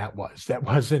that's what that was. That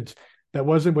wasn't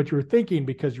what you were thinking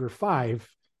because you were 5.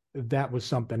 That was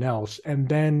something else. And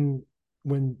then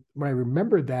when I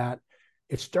remembered that,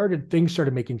 things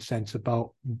started making sense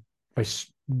about my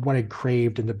what I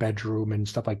craved in the bedroom and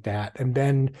stuff like that. And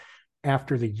then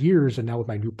after the years, and now with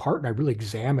my new partner, I really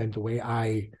examined the way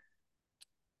I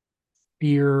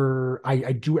fear.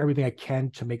 I do everything I can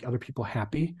to make other people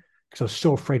happy because I was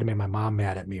so afraid to make my mom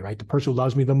mad at me, right? The person who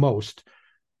loves me the most,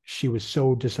 she was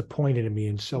so disappointed in me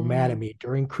and so mad at Mm, me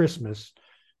during Christmas,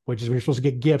 which is when you're supposed to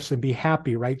get gifts and be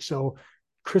happy, right? So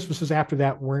Christmases after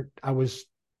that weren't, I was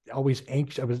always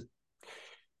anxious.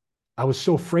 I was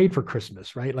so afraid for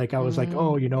Christmas, right? Like I was like,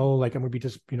 oh, mm, like I'm gonna be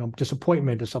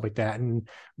disappointment and stuff like that, and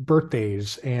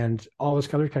birthdays and all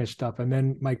this other kind of stuff. And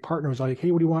then my partner was like,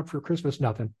 hey, what do you want for Christmas?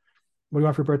 Nothing. What do you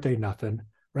want for birthday? Nothing.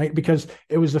 Right. Because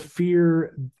it was the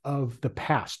fear of the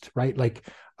past, right? Like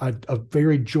a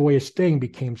very joyous thing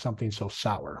became something so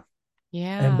sour.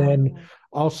 And yeah. then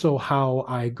also how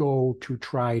I go to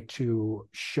try to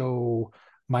show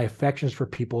my affections for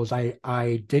people is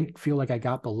I didn't feel like I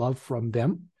got the love from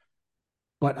them,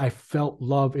 but I felt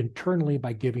love internally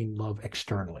by giving love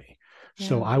externally.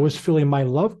 So Yeah. I was filling my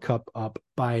love cup up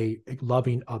by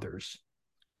loving others.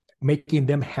 Making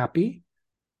them happy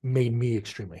made me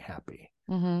extremely happy.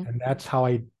 Mm-hmm. And that's how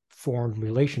I formed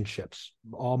relationships.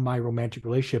 All my romantic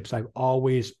relationships, I've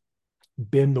always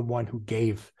been the one who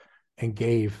gave and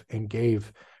gave and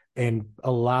gave and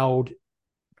allowed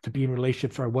to be in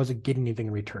relationships where I wasn't getting anything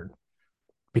in return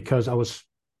because I was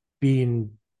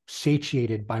being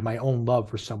satiated by my own love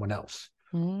for someone else,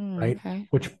 Mm, right? okay.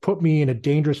 Which put me in a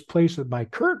dangerous place with my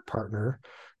current partner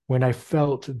when I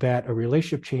felt that a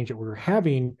relationship change that we were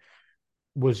having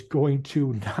was going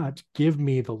to not give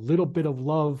me the little bit of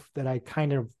love that I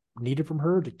kind of needed from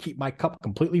her to keep my cup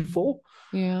completely full.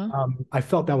 Yeah. I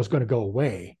felt that was going to go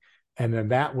away. And then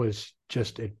that was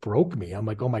just, it broke me. I'm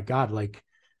like, oh my God, like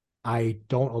I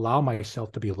don't allow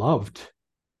myself to be loved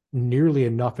nearly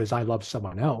enough as I love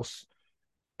someone else.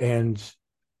 And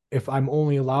if I'm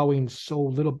only allowing so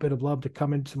little bit of love to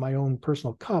come into my own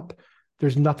personal cup,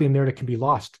 there's nothing there that can be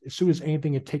lost. As soon as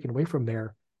anything is taken away from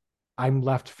there, I'm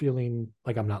left feeling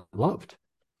like I'm not loved.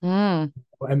 Mm,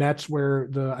 And that's where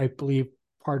I believe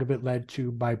part of it led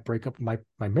to my breakup of my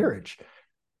marriage.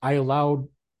 I allowed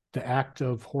the act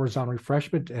of horizontal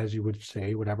refreshment, as you would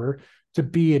say, whatever, to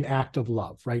be an act of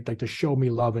love, right? Like to show me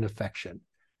love and affection.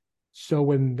 So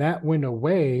when that went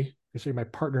away, I say my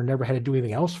partner never had to do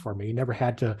anything else for me. He never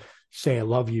had to say I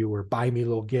love you or buy me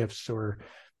little gifts or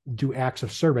do acts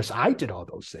of service. I did all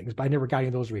those things, but I never got any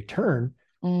of those in return.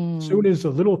 Soon mm, as the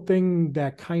little thing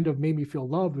that kind of made me feel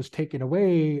loved was taken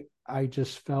away, I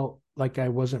just felt like I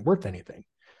wasn't worth anything,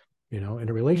 in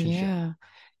a relationship. yeah.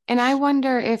 And I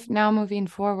wonder if now moving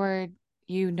forward,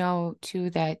 you know, too,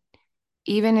 that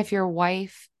even if your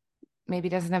wife maybe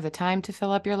doesn't have the time to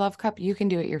fill up your love cup, you can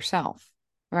do it yourself,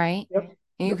 right? Yep.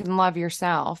 And you Yep. can love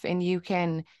yourself and you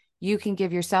can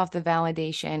give yourself the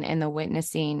validation and the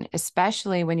witnessing,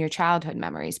 especially when your childhood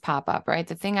memories pop up, right?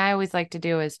 The thing I always like to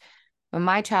do is when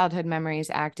my childhood memories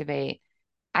activate,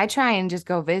 I try and just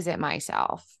go visit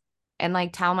myself and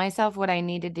like tell myself what I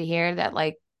needed to hear that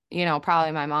like,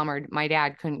 probably my mom or my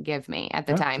dad couldn't give me at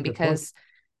the Yeah, that's time a good point. because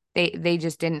They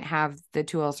just didn't have the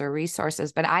tools or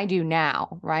resources, but I do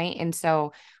now, right? And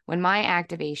so when my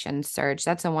activations surge,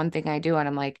 that's the one thing I do. And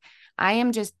I'm like, I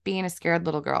am just being a scared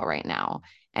little girl right now.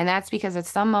 And that's because at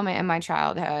some moment in my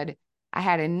childhood, I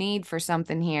had a need for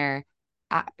something here.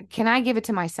 Can I give it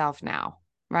to myself now?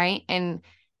 Right. And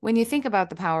when you think about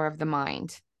the power of the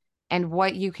mind and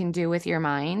what you can do with your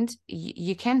mind,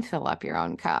 you can fill up your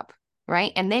own cup.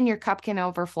 Right. And then your cup can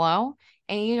overflow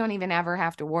and you don't even ever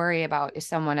have to worry about is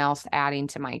someone else adding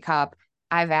to my cup.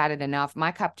 I've added enough.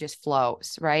 My cup just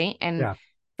flows. Right. And Yeah.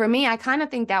 for me, I kind of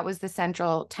think that was the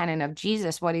central tenet of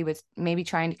Jesus. What he was maybe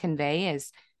trying to convey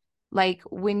is like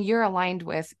when you're aligned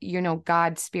with,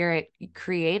 God's spirit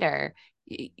creator,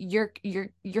 your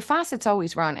faucet's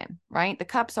always running, right? The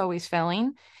cup's always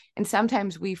filling. And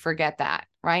sometimes we forget that,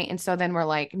 right? And so then we're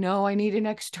like, no, I need an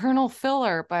external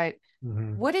filler. But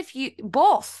Mm-hmm. what if you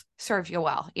both serve you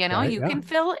well? Right. You Yeah. can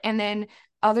fill and then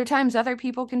other times other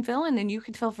people can fill and then you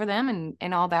can fill for them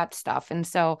and all that stuff. And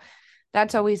so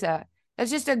that's always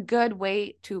that's just a good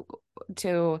way to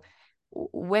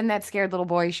when that scared little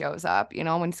boy shows up,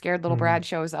 when scared little Mm-hmm. Brad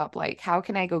shows up, like how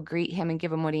can I go greet him and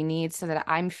give him what he needs so that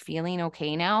I'm feeling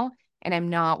okay now and I'm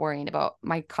not worrying about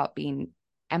my cup being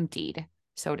emptied,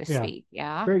 so to Yeah. speak.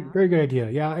 Yeah. Very, very good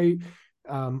idea. Yeah.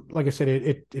 Like I said,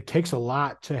 it takes a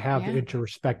lot to have the Yeah.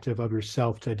 introspective of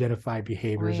yourself to identify Oh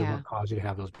behaviors and yeah. what caused you to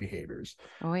have those behaviors.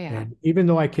 Oh yeah. And even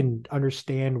though I can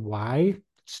understand why,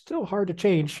 it's still hard to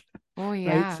change, Oh right?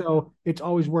 yeah. So it's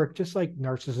always worked, just like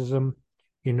narcissism.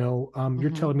 You're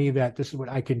Hmm. telling me that this is what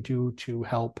I can do to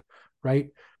help,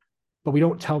 right? But we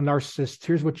don't tell narcissists,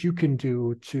 here's what you can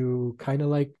do to kind of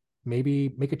like maybe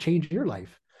make a change in your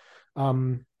life.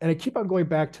 And I keep on going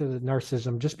back to the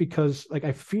narcissism just because, like,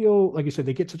 I feel like you said,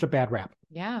 they get such a bad rap.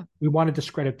 Yeah. We want to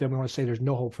discredit them. We want to say there's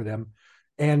no hope for them.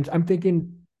 And I'm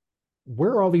thinking, where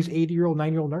are all these 80-year-old,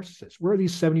 90-year-old narcissists? Where are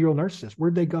these 70-year-old narcissists?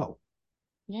 Where'd they go?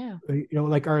 Yeah.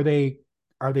 Like, are they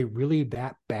really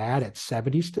that bad at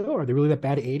 70 still? Are they really that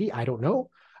bad at 80? I don't know.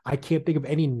 I can't think of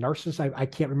any narcissists. I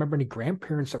can't remember any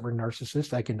grandparents that were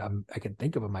narcissists. I can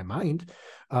think of in my mind.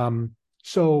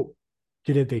 So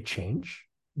did they change?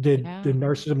 Did the Yeah.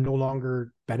 narcissism no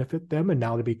longer benefit them and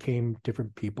now they became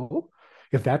different people?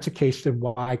 If that's the case, then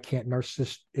why can't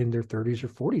narcissists in their 30s or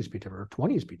 40s be different or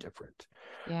 20s be different?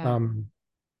 Yeah. Um,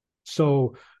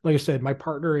 so, like I said, my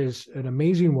partner is an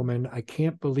amazing woman. I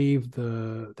can't believe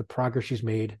the progress she's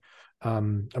made.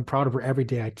 I'm proud of her every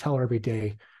day. I tell her every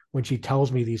day when she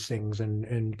tells me these things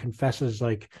and confesses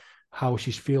like how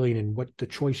she's feeling and what the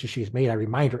choices she's made. I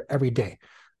remind her every day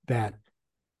that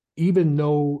even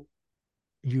though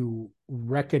you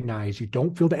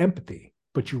don't feel the empathy,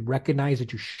 but you recognize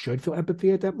that you should feel empathy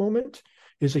at that moment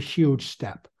is a huge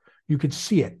step. You can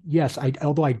see it. Yes,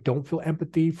 although I don't feel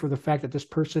empathy for the fact that this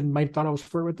person might have thought I was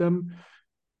flirting with them,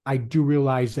 I do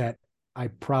realize that I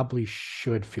probably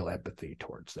should feel empathy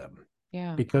towards them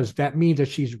Yeah. because that means that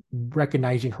she's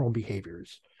recognizing her own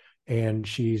behaviors and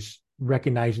she's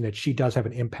recognizing that she does have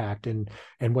an impact and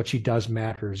what she does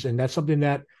matters. And that's something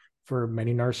that for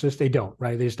many narcissists, they don't,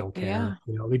 right? They just don't Yeah.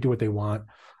 care. They do what they want.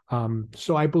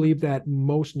 So I believe that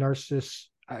most narcissists,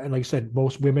 and like I said,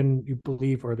 most women you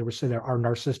believe, or they were saying there are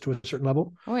narcissists to a certain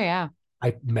level. Oh yeah.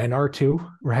 Men are too,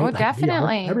 Oh, right? Like we are.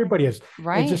 definitely. Everybody is. It's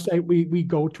Right. just like we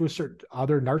go to a certain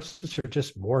other narcissists are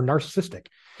just more narcissistic.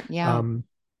 Yeah. Um,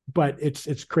 but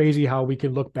it's crazy how we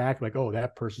can look back like, oh,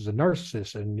 that person's a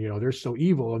narcissist, and they're so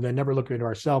evil, and then never look into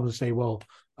ourselves and say, well,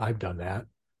 I've done that,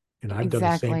 and I've done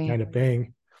the same kind Exactly. of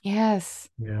thing. Yes.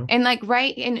 You know. And like,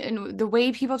 right. And the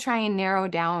way people try and narrow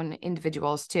down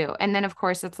individuals too. And then, of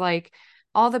course, it's like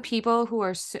all the people who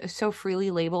are so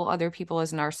freely label other people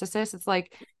as narcissists. It's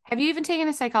like, have you even taken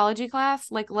a psychology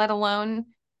class? Like, let alone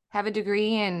have a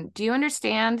degree? And do you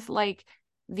understand like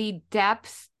the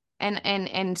depth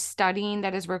and studying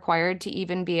that is required to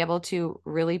even be able to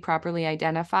really properly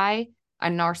identify a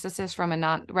narcissist from a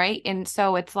non, right? And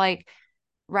so it's like,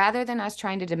 rather than us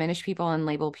trying to diminish people and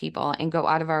label people and go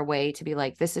out of our way to be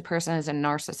like, this person is a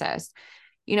narcissist,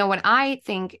 what I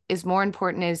think is more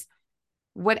important is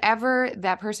whatever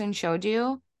that person showed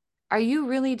you, are you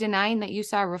really denying that you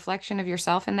saw a reflection of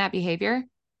yourself in that behavior?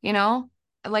 You know,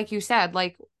 like you said,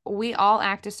 like we all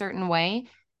act a certain way.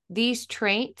 These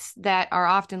traits that are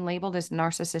often labeled as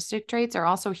narcissistic traits are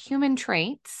also human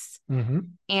traits, Mm-hmm.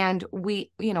 and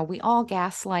we all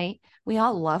gaslight, we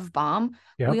all love bomb,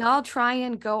 we Yep. all try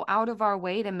and go out of our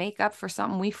way to make up for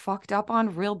something we fucked up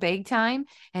on real big time,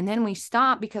 and then we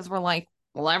stop because we're like,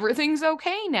 well, everything's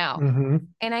okay now. Mm-hmm.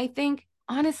 And I think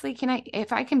honestly,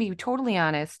 if I can be totally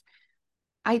honest,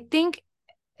 I think,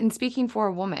 in speaking for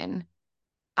a woman,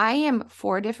 I am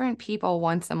 4 different people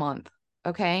once a month.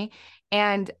 Okay.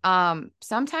 And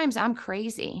sometimes I'm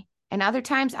crazy. And other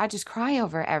times I just cry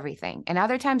over everything. And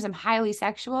other times I'm highly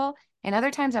sexual. And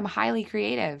other times I'm highly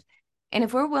creative. And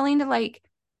if we're willing to like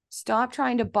stop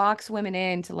trying to box women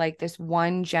into like this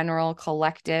one general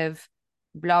collective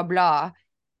blah blah,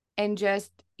 and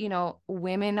just,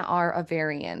 women are a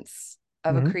variance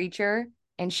of a Mm-hmm. creature,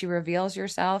 and she reveals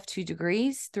herself to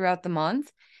degrees throughout the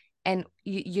month. And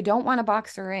you don't want to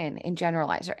box her in and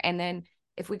generalize her. And then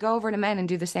if we go over to men and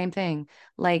do the same thing,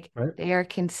 like Right. they are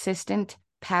consistent,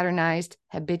 patternized,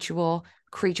 habitual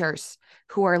creatures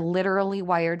who are literally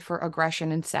wired for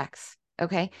aggression and sex.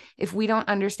 Okay. If we don't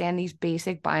understand these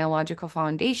basic biological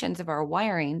foundations of our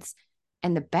wirings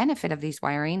and the benefit of these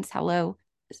wirings, hello,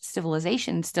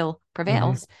 civilization still Mm-hmm.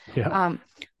 prevails. Yeah. Um,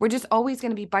 we're just always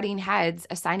going to be butting heads,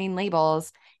 assigning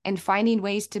labels, and finding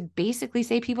ways to basically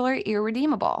say people are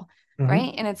irredeemable, right?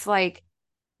 Mm-hmm. And it's like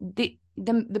the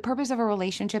purpose of a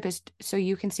relationship is so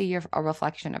you can see a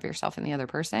reflection of yourself in the other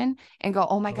person and go,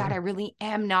 oh my God, I Totally. really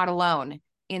am not alone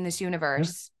in this Yeah.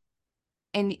 universe.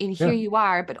 And here Yeah. you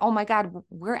are, but oh my God,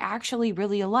 we're actually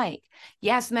really alike.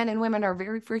 Yes, men and women are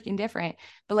very freaking different,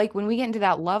 but like when we get into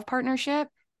that love partnership,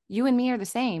 you and me are the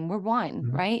same. We're one,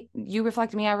 Mm-hmm. right? You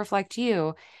reflect me, I reflect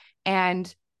you.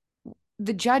 And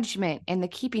the judgment and the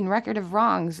keeping record of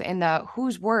wrongs and the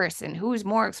who's worse and who's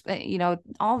more,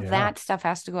 all Yeah. that stuff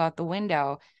has to go out the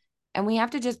window. And we have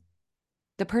to just,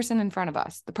 the person in front of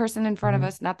us, the person in front of Mm-hmm.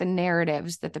 us, not the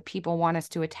narratives that the people want us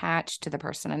to attach to the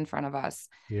person in front of us,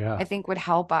 I Yeah. think would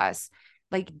help us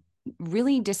like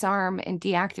really disarm and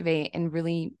deactivate and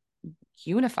really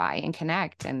unify and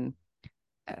connect. And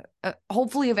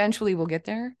hopefully eventually we'll get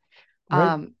there.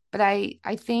 Right. But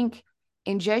I think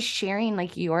in just sharing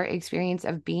like your experience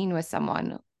of being with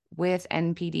someone with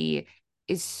NPD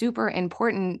is super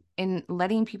important in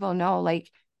letting people know, like,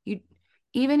 you,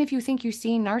 even if you think you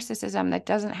see narcissism, that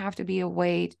doesn't have to be a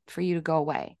way for you to go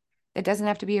away. That doesn't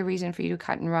have to be a reason for you to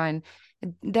cut and run.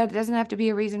 That doesn't have to be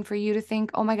a reason for you to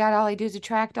think, oh my God, all I do is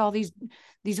attract all these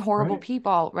horrible Right.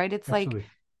 people, right? It's like, Absolutely.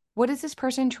 what is this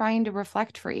person trying to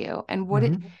reflect for you? And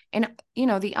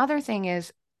Mm-hmm. the other thing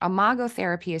is, imago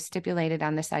therapy is stipulated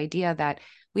on this idea that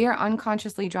we are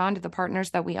unconsciously drawn to the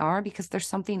partners that we are because there's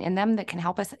something in them that can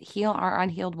help us heal our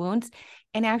unhealed wounds.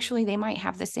 And actually, they might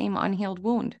have the same unhealed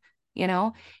wound, you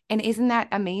know? And isn't that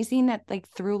amazing that like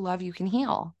through love you can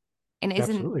heal? And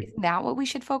Absolutely. isn't that what we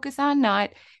should focus on? Not,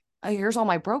 oh, here's all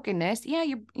my brokenness. Yeah,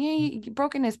 your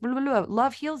brokenness, blah, blah, blah.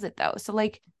 Love heals it though. So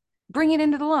like bring it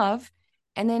into the love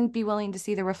and then be willing to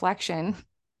see the reflection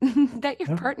that your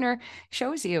Yeah. partner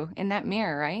shows you in that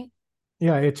mirror, right?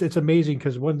 Yeah. It's amazing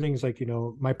because one thing is like,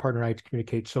 my partner and I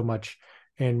communicate so much.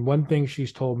 And one thing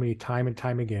she's told me time and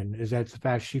time again is that it's the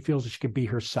fact she feels that she can be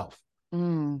herself.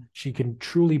 Mm, She can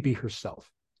truly be herself,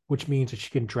 which means that she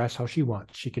can dress how she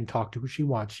wants. She can talk to who she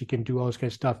wants. She can do all this kind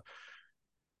of stuff.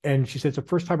 And she said it's the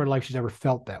first time in her life she's ever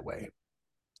felt that way.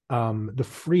 The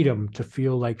freedom to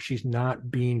feel like she's not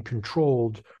being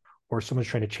controlled or someone's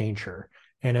trying to change her.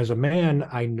 And as a man,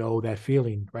 I know that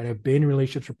feeling, right? I've been in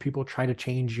relationships where people try to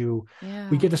change you. We yeah.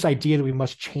 get this idea that we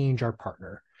must change our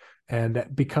partner. And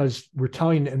that because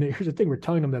and here's the thing, we're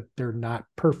telling them that they're not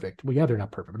perfect. Well, yeah, they're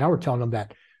not perfect. But now we're telling them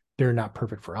that they're not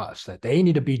perfect for us, that they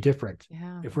need to be different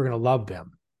Yeah. if we're going to love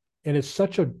them. And it's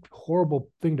such a horrible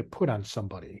thing to put on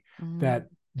somebody Mm, that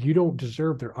you don't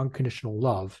deserve their unconditional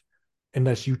love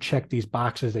unless you check these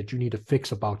boxes that you need to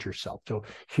fix about yourself. So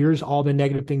here's all the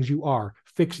negative things you are.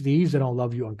 Fix these and I'll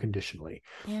love you unconditionally.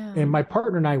 yeah. And my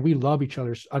partner and I, we love each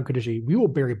other unconditionally. We will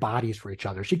bury bodies for each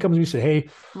other. She comes to me and says, hey,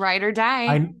 Ride or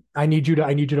die. I need you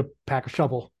to pack a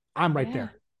shovel. I'm right Yeah.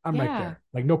 there. I'm right Yeah. there.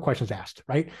 Like no questions asked.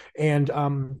 Right. And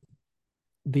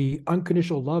the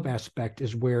unconditional love aspect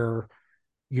is where,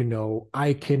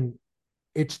 I can,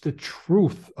 it's the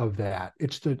truth of that.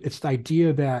 It's the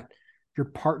idea that your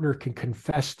partner can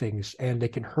confess things and they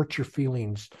can hurt your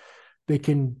feelings. They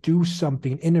can do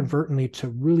something inadvertently to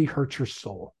really hurt your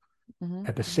soul. Hmm.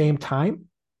 At the same time,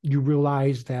 you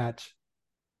realize that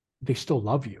they still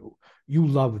love you. You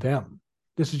love them.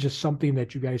 This is just something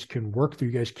that you guys can work through,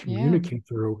 you guys Yeah. communicate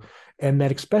through, and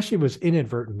that especially was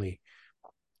inadvertently.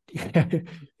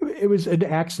 It was an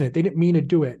accident. They didn't mean to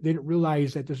do it. They didn't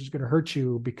realize that this was going to hurt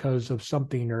you because of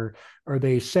something, or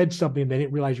they said something they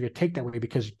didn't realize you're going to take that way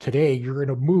because today you're in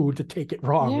a mood to take it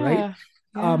wrong, right? Yeah.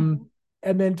 Yeah. Um,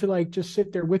 and then to like just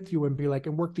sit there with you and be like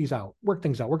and work these out, work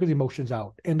things out, work these emotions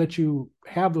out, and let you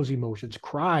have those emotions,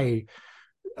 cry,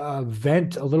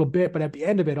 vent a little bit, but at the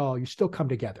end of it all, you still come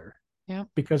together Yeah.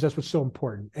 because that's what's so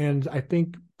important. And I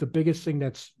think the biggest thing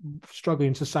that's struggling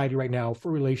in society right now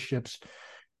for relationships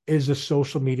is the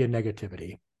social media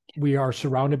negativity. We are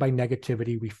surrounded by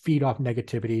negativity. We feed off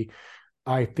negativity.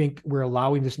 I think we're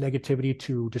allowing this negativity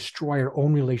to destroy our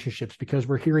own relationships because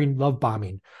we're hearing love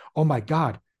bombing. Oh my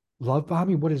God, love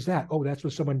bombing? What is that? Oh, that's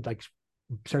when someone like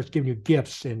starts giving you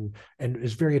gifts and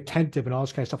is very attentive and all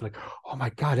this kind of stuff. Like, oh my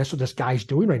God, that's what this guy's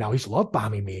doing right now. He's love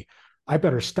bombing me. I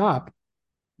better stop.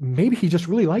 Maybe he just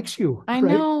really likes you, I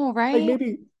right? know, Like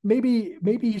right? maybe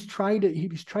he's trying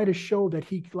to show that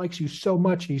he likes you so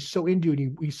much and he's so into you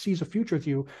and he sees a future with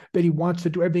you that he wants to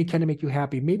do everything he can to make you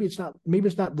happy. Maybe it's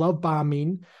not love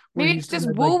bombing where Maybe he's it's just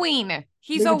gonna like wooing.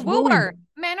 He's maybe a it's wooing. wooer.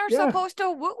 Men are Yeah, supposed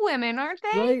to woo women, aren't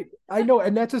they? right. I know,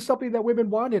 and that's just something that women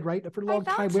wanted, right? For a I long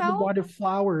thought time, women so. wanted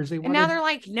flowers. They And now wanted they're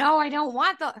like, no, I don't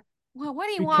want the. Well, what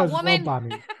do you want, because love woman?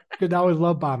 bombing. Because now it's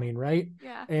love bombing, right?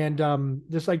 Yeah. And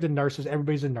just like the narcissist,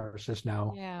 everybody's a narcissist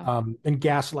now. Yeah. And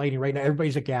gaslighting right now,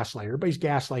 everybody's a gaslighter. Everybody's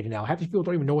gaslighting now. Half these people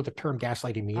don't even know what the term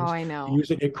gaslighting Oh, means. I They know.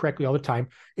 use it incorrectly all the time.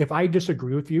 If I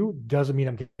disagree with you, doesn't mean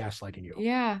I'm gaslighting you.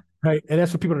 Yeah. Right. And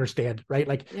that's what people understand, right?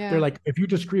 Like they're Yeah. like, if you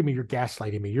disagree with me, you're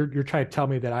gaslighting me. You're trying to tell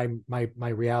me that I'm my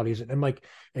reality isn't. I'm like,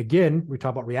 again, we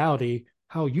talk about reality.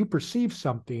 How you perceive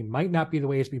something might not be the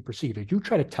way it's being perceived. If you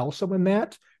try to tell someone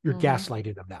that, you're Hmm.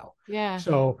 gaslighting them now. Yeah.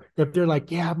 So if they're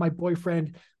like, yeah, my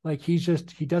boyfriend, like he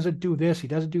doesn't do this, he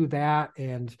doesn't do that,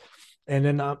 and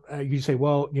then you say,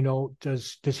 well,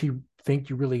 does he think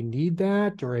you really need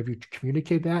that, or have you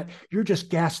communicated that? You're just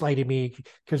gaslighting me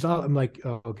because I'm like,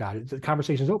 oh God, the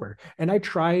conversation's over. And I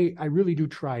really do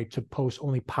try to post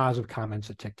only positive comments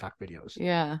at TikTok videos.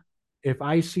 Yeah. If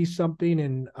I see something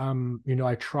and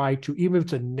I try to, even if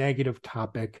it's a negative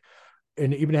topic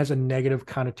and it even has a negative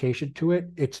connotation to it,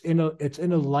 it's in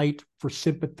a light for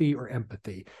sympathy or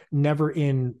empathy, never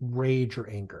in rage or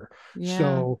anger. Yeah.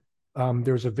 So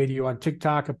there was a video on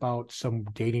TikTok about some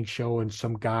dating show, and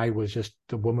some guy was just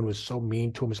the woman was so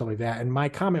mean to him and stuff like that. And my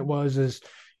comment is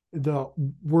the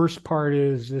worst part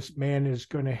is this man is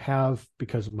going to have,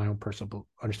 because of my own personal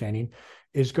understanding,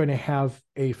 is going to have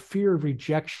a fear of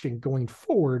rejection going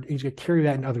forward. And he's going to carry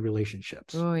that in other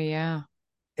relationships. Oh, yeah.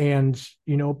 And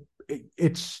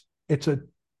it's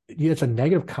a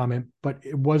negative comment, but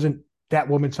it wasn't that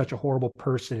woman's such a horrible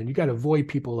person and you got to avoid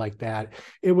people like that.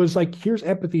 It was like, here's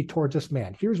empathy towards this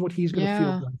man, here's what he's going to feel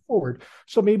Yeah. going forward.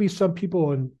 So maybe some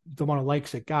people, and the one who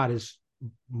likes it, God, is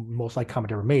most like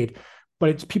comment ever made, but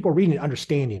it's people reading it,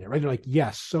 understanding it, right? They're like,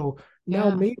 yes. So now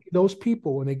Yeah. maybe those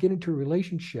people, when they get into a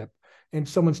relationship and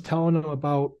someone's telling them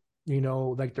about,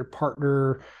 like their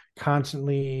partner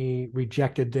constantly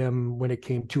rejected them when it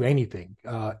came to anything,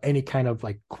 any kind of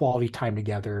like quality time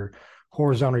together,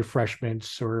 horizontal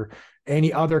refreshments, or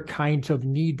any other kinds of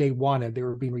need they wanted, they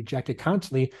were being rejected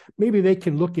constantly. Maybe they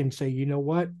can look and say, you know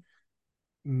what?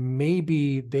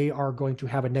 Maybe they are going to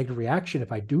have a negative reaction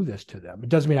if I do this to them. It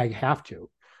doesn't mean I have to,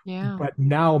 Yeah. but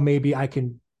now maybe I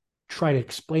can try to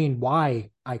explain why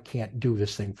I can't do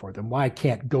this thing for them, why I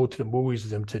can't go to the movies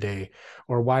with them today,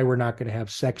 or why we're not going to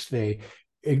have sex today.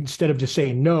 Instead of just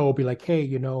saying no, be like, hey,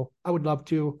 I would love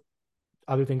to.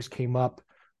 Other things came up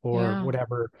or Yeah.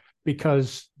 whatever.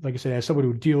 Because, like I said, as someone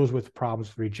who deals with problems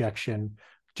with rejection,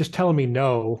 just telling me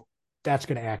no, that's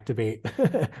going to activate,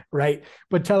 right?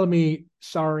 But telling me,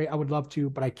 sorry, I would love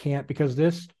to, but I can't because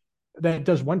that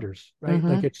does wonders, right?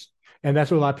 Mm-hmm. And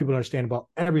that's what a lot of people understand about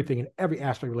everything in every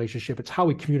aspect of relationship. It's how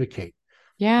we communicate.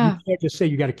 You Yeah. can't just say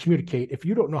you got to communicate. If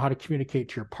you don't know how to communicate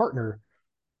to your partner,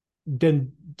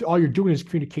 then all you're doing is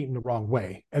communicating the wrong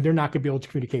way, and they're not going to be able to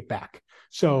communicate back.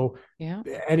 So Yeah.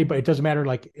 anybody, it doesn't matter.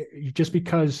 Like, just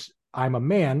because I'm a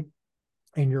man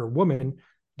and you're a woman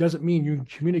doesn't mean you can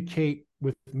communicate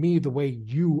with me the way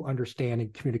you understand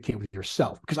and communicate with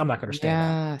yourself, because I'm not going to understand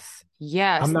that.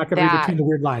 Yes. I'm Yes. not going to read That. between the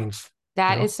weird lines, you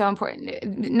That know? is so important.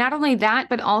 Not only that,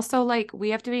 but also like we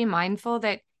have to be mindful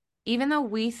that even though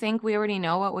we think we already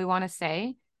know what we want to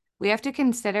say, we have to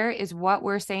consider is what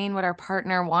we're saying what our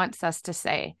partner wants us to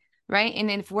say, right? And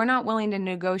if we're not willing to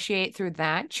negotiate through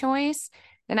that choice,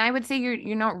 then I would say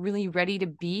you're not really ready to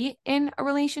be in a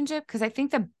relationship, because I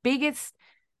think the biggest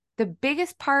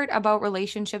part about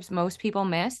relationships most people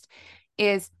miss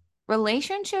is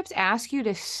relationships ask you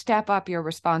to step up your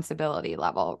responsibility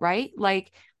level, right?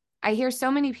 Like I hear so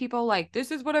many people like,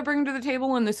 this is what I bring to the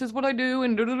table and this is what I do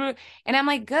and da, da, da. And I'm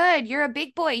like, good, you're a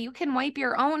big boy. You can wipe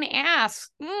your own ass.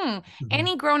 Mm-hmm.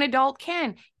 Any grown adult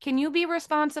can. Can you be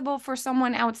responsible for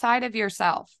someone outside of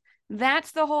yourself?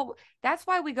 That's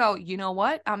why we go, you know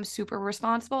what? I'm super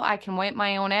responsible. I can wipe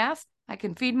my own ass. I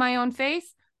can feed my own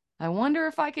face. I wonder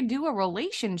if I could do a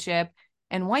relationship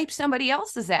and wipe somebody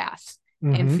else's ass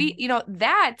and Mm-hmm. feed,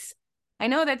 I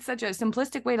know that's such a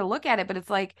simplistic way to look at it, but it's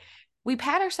like we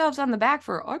pat ourselves on the back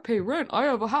for, I pay rent, I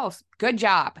have a house. Good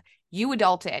job. You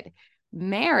adulted.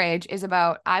 Marriage is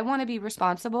about, I want to be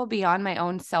responsible beyond my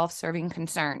own self-serving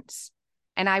concerns.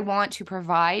 And I want to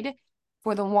provide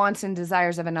for the wants and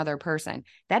desires of another person.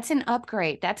 That's an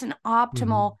upgrade. That's an Mm-hmm.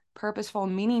 optimal, purposeful,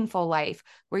 meaningful life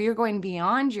where you're going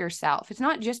beyond yourself. It's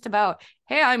not just about,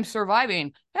 hey, I'm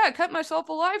surviving. Yeah, I kept myself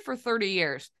alive for 30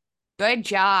 years. Good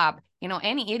job.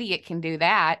 Any idiot can do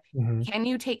that. Mm-hmm. Can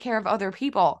you take care of other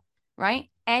people, right?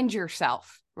 And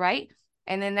yourself, right?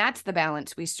 And then that's the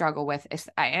balance we struggle with.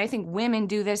 I think women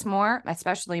do this more,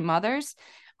 especially mothers.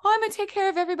 Oh, I'm going to take care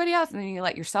of everybody else. And then you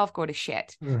let yourself go to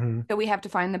shit. Mm-hmm. So we have to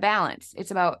find the balance.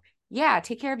 It's about, yeah,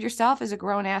 take care of yourself as a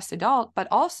grown ass adult, but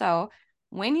also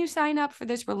when you sign up for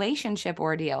this relationship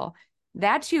ordeal,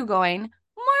 that's you going,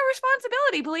 more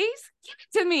responsibility, please. Give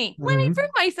it to me. Let me prove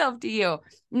Mm-hmm. myself to you.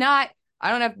 Not, I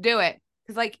don't have to do it.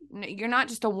 Because like you're not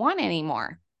just a one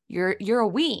anymore. You're a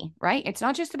we, right? It's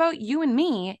not just about you and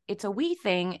me. It's a we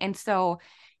thing. And so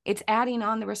it's adding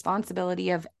on the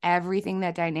responsibility of everything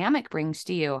that dynamic brings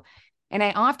to you. And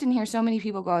I often hear so many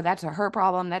people go, that's a her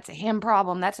problem, that's a him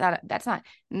problem, that's not,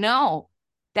 no,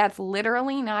 that's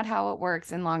literally not how it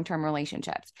works in long-term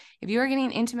relationships. If you are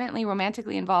getting intimately,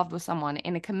 romantically involved with someone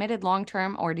in a committed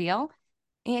long-term ordeal,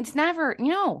 it's never,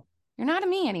 you're not a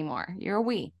me anymore. You're a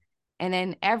we. And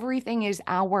then everything is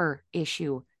our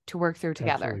issue to work through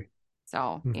together. Absolutely. So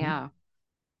Mm-hmm. yeah.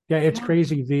 Yeah, it's Yeah.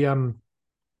 crazy.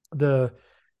 The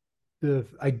the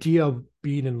idea of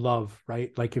being in love,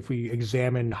 right? Like if we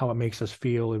examine how it makes us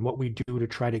feel and what we do to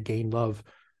try to gain love,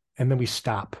 and then we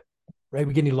stop, right?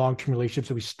 We get any long-term relationships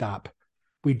and we stop.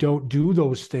 We don't do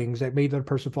those things that made the other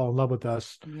person fall in love with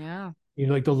us. Yeah.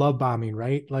 Like the love bombing,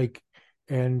 right? Like,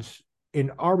 and in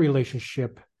our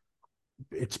relationship,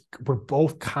 it's we're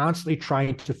both constantly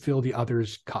trying to fill the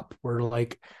other's cup. We're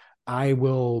like, I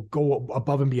will go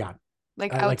above and beyond.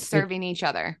 Like I out like it. serving each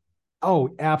other. Oh,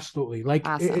 absolutely. Like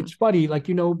it's Awesome. funny, like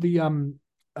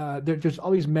there's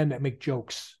all these men that make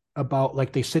jokes about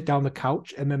like they sit down on the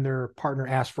couch and then their partner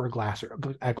asks for a glass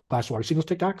of water. See those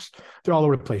TikToks? They're all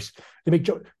over the place. They make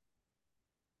joke.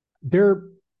 They're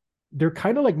they're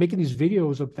kind of like making these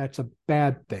videos of that's a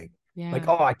bad thing. Like,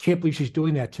 Yeah. oh, I can't believe she's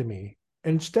doing that to me.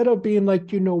 And instead of being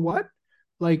like, you know what?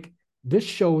 Like this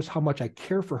shows how much I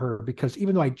care for her because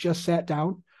even though I just sat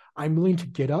down, I'm willing to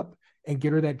get up and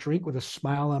get her that drink with a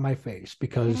smile on my face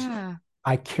because Yeah.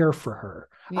 I care for her.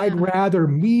 I'd Yeah. rather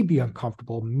me be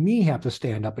uncomfortable, me have to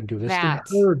stand up and do this than That.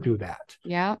 her do that.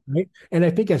 Yeah. Right. And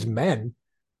I think as men,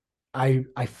 I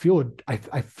feel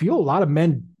a lot of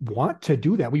men want to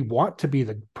do that. We want to be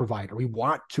the provider. We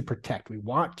want to protect. We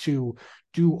want to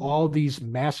do all these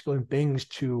masculine things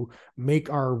to make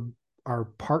our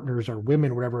partners, our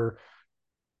women, whatever,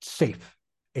 safe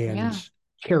and Yeah.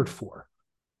 cared for.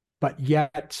 But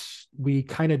yet we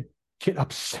kind of get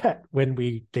upset when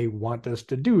they want us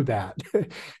to do that.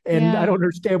 And I Yeah. don't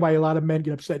understand why a lot of men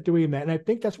get upset doing that. And I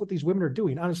think that's what these women are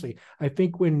doing. Honestly, I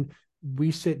think when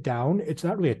we sit down, it's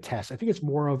not really a test. I think it's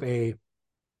more of a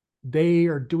they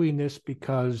are doing this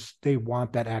because they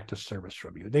want that act of service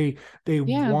from you. They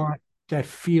Yeah. want that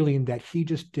feeling that he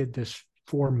just did this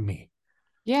for me.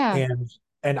 Yeah.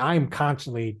 And I'm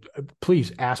constantly,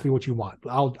 please ask me what you want.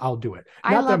 I'll do it.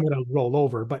 I Not that I'm love, going to roll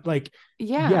over, but like,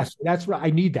 yeah. yes, that's right. I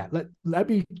need that. Let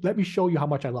me show you how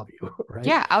much I love you. Right.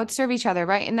 Yeah. Outserve each other.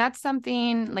 Right. And that's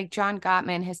something like John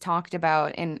Gottman has talked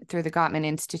about in through the Gottman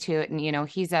Institute. And,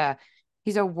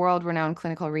 he's a world renowned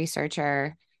clinical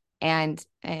researcher and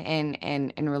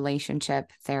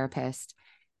relationship therapist.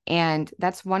 And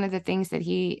that's one of the things that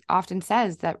he often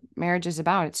says that marriage is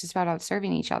about. It's just about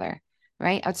outserving each other,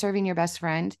 right? Outserving your best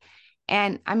friend.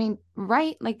 And I mean,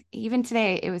 right, like even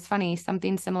today, it was funny,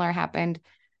 something similar happened.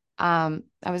 I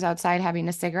was outside having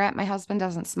a cigarette. My husband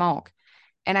doesn't smoke.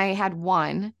 And I had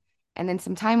one. And then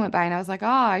some time went by and I was like, oh,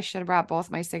 I should have brought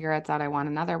both my cigarettes out. I want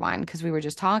another one because we were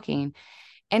just talking.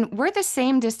 And we're the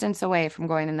same distance away from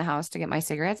going in the house to get my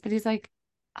cigarettes, but he's like,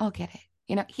 I'll get it.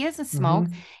 He doesn't smoke.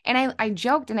 Mm-hmm. And I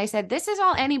joked and I said, this is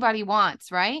all anybody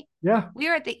wants, right? Yeah, We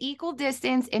are at the equal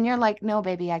distance. And you're like, no,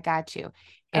 baby, I got you.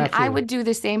 And I absolutely. would do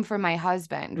the same for my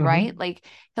husband, right? Mm-hmm. Like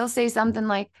he'll say something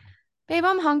like, babe,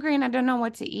 I'm hungry and I don't know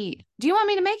what to eat. Do you want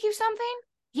me to make you something?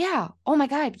 Yeah. Oh my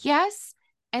God. Yes.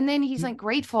 And then he's like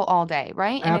grateful all day,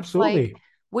 right? And it's like, Absolutely.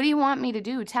 what do you want me to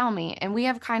do? Tell me. And we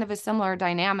have kind of a similar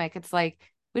dynamic. It's like,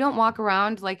 we don't walk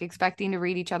around like expecting to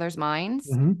read each other's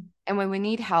minds. Mm-hmm. And when we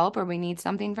need help or we need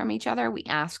something from each other, we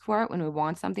ask for it. When we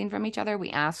want something from each other, we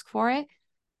ask for it.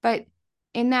 But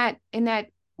in that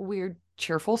weird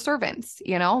cheerful servants,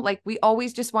 like we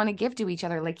always just want to give to each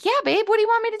other. Like, yeah, babe, what do you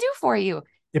want me to do for you?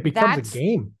 It becomes a That's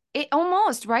game. it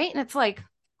almost, right? And it's like,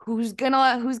 who's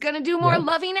gonna do more Yep.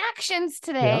 loving actions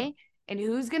Yep. today? and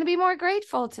who's going to be more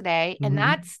grateful today. And Mm-hmm.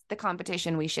 that's the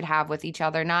competition we should have with each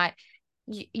other, not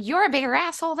you're a bigger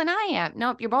asshole than I am.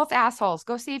 Nope, you're both assholes.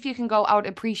 Go see if you can go out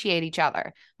appreciate each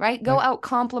other, right? Go Right. out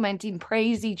complimenting,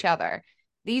 praise each other.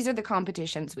 These are the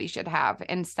competitions we should have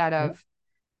instead Yeah. of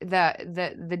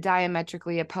the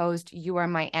diametrically opposed, you are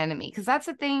my enemy. Because that's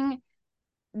the thing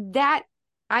that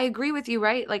I agree with you,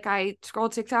 right? Like I scroll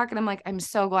TikTok and I'm like, I'm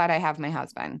so glad I have my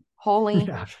husband. Holy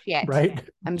Yeah. shit. Right.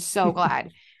 I'm so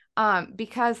glad.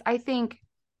 Because I think,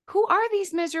 who are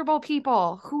these miserable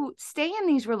people who stay in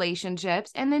these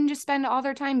relationships and then just spend all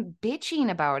their time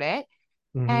bitching about it?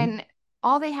 Mm-hmm. And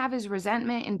all they have is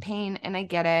resentment and pain. And I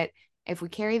get it. If we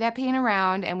carry that pain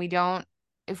around and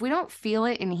if we don't feel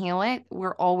it and heal it,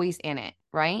 we're always in it.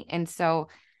 Right. And so,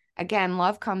 again,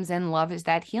 love comes in. Love is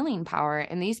that healing power.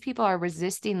 And these people are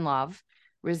resisting love,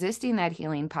 resisting that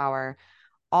healing power,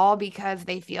 all because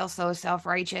they feel so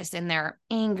self-righteous in their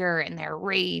anger and their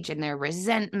rage and their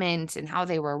resentment and how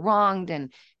they were wronged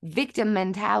and victim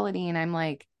mentality. And I'm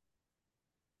like,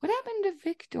 what happened to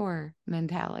victor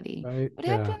mentality? Right. What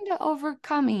Yeah. happened to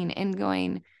overcoming and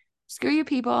going, screw you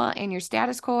people and your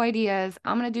status quo ideas?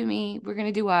 I'm going to do me. We're going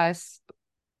to do us.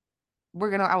 We're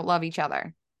going to outlove each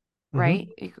other. Right?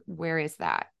 Mm-hmm. Where is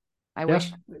that? I Yeah.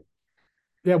 wish.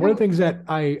 Yeah. One of the things that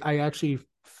I actually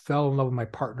fell in love with my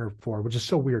partner for, which is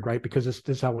so weird, right? Because this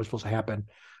is how it was supposed to happen.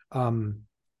 Um,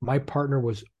 my partner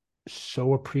was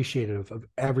so appreciative of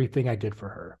everything I did for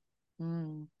her.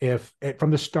 Mm, If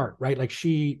from the start, right? Like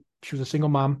she was a single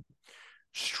mom,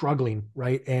 struggling,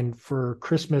 right? And for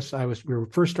Christmas, we were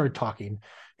first started talking,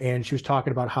 and she was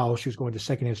talking about how she was going to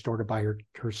secondhand store to buy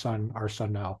her son, our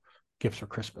son now, gifts for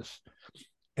Christmas.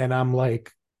 And I'm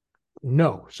like,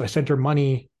 no. So I sent her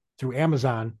money through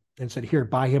Amazon and said, here,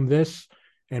 buy him this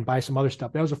and buy some other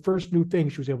stuff. That was the first new thing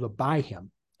she was able to buy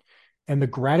him. And the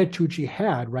gratitude she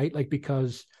had, right? Like,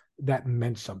 because that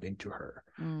meant something to her.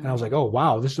 And I was mm. like, oh,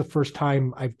 wow, this is the first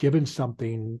time I've given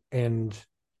something and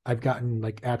I've gotten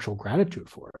like actual gratitude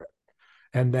for it.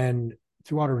 And then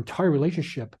throughout our entire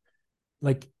relationship,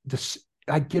 like this,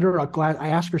 I get her a glass, I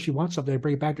ask her if she wants something, I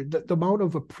bring it back to the amount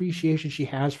of appreciation she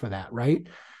has for that, right?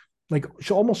 Like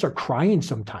she'll almost start crying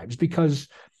sometimes because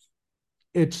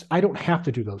I don't have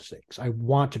to do those things. I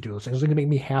want to do those things. It's going to make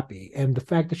me happy. And the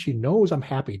fact that she knows I'm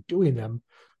happy doing them,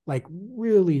 like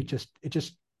really it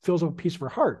just fills up a piece of her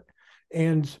heart.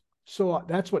 And so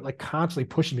that's what like constantly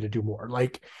pushing me to do more.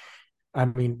 Like, I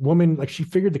mean, woman, like she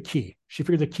figured the key. She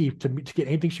figured the key to get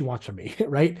anything she wants from me,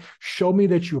 right? Show me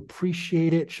that you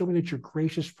appreciate it. Show me that you're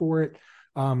gracious for it.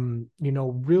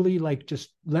 Really like just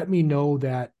let me know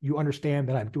that you understand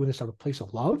that I'm doing this out of a place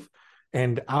of love,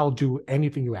 and I'll do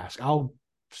anything you ask. I'll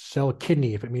sell a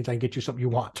kidney if it means I can get you something you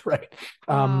want, right?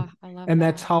 Oh, I love And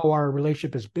that's that. how our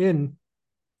relationship has been.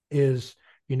 Is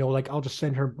like I'll just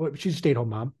send her. She's a stay-at-home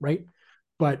mom, right?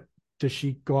 But does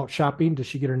she go out shopping? Does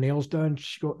she get her nails done?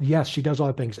 Yes, she does all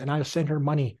the things, and I send her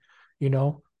money.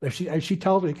 If she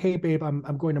tells me, like, hey, babe,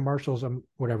 I'm going to Marshalls, I'm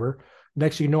whatever.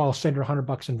 Next thing you know, I'll send her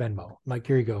 $100 in Venmo. I'm like,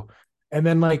 here you go. And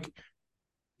then like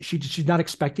she's not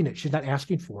expecting it. She's not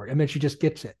asking for it. And then she just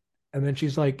gets it. And then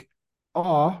she's like,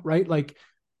 oh, right. Like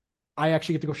I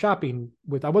actually get to go shopping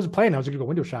I wasn't planning. I was going to go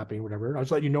window shopping or whatever. I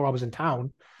was letting you know I was in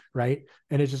town. Right.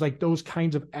 And it's just like those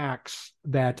kinds of acts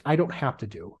that I don't have to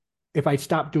do. If I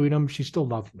stop doing them, she still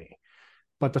loved me.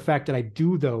 But the fact that I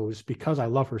do those because I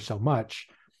love her so much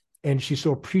and she's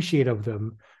so appreciative of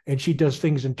them, and she does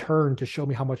things in turn to show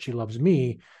me how much she loves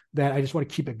me, that I just want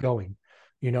to keep it going.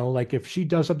 Like if she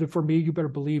does something for me, you better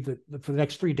believe that for the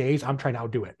next 3 days, I'm trying to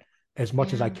outdo it as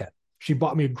much as I Yeah. can. She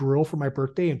bought me a grill for my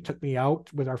birthday and took me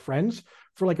out with our friends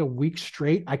for like a week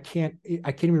straight. I can't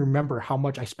even remember how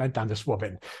much I spent on this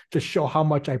woman to show how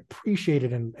much I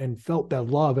appreciated and felt that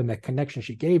love and that connection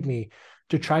she gave me,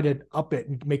 to try to up it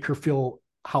and make her feel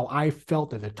how I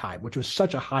felt at the time, which was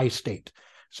such a high state.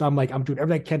 So I'm like, I'm doing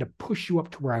everything I can to push you up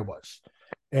to where I was.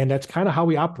 And that's kind of how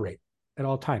we operate at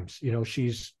all times.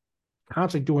 She's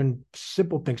constantly doing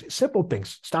simple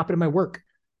things, stopping at my work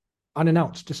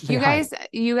unannounced just to say hi.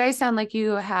 You guys sound like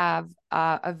you have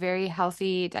a very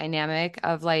healthy dynamic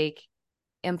of like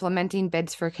implementing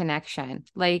bids for connection.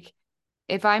 Like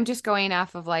if I'm just going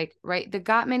off of like, right, the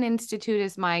Gottman Institute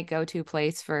is my go-to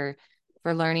place for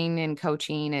learning and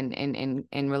coaching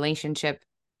and relationship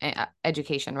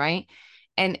education, right?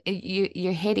 And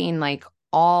you're hitting like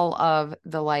all of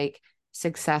the like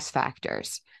success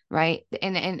factors, right?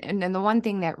 And then the one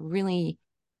thing that really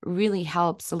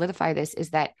helps solidify this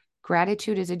is that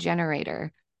gratitude is a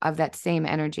generator of that same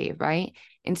energy, right?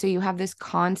 And so you have this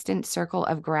constant circle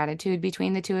of gratitude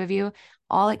between the two of you.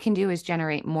 All it can do is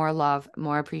generate more love,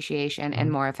 more appreciation, and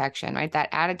Mhm. more affection, right? That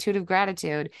attitude of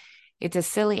gratitude it's a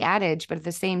silly adage, but at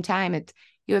the same time,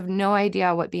 you have no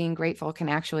idea what being grateful can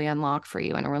actually unlock for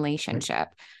you in a Right. relationship.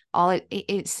 All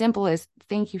it's simple as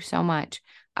thank you so much.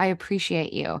 I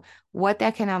appreciate you. What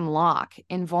that can unlock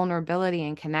in vulnerability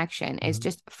and connection is Mm-hmm.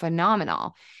 just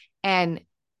phenomenal. And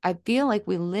I feel like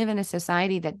we live in a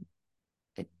society that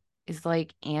is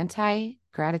like anti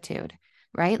gratitude,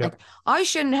 right? Like, Yep. I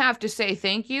shouldn't have to say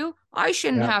thank you. I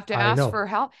shouldn't Yeah. have to I ask know. for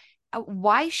help.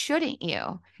 Why shouldn't you?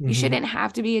 You Mm-hmm. shouldn't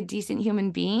have to be a decent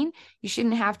human being. You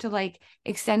shouldn't have to like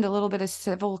extend a little bit of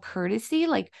civil courtesy.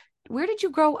 Like, where did you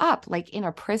grow up? Like in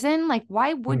a prison? Like,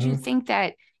 why would you Mm-hmm. think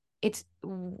that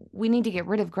we need to get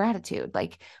rid of gratitude?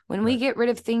 Like, when we Right. get rid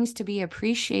of things to be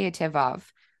appreciative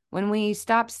of, when we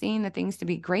stop seeing the things to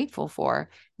be grateful for,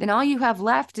 then all you have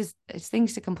left is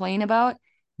things to complain about,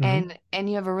 Mm-hmm. and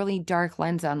you have a really dark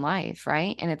lens on life,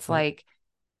 right? And it's Right.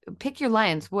 like, pick your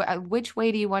lens. Which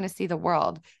way do you want to see the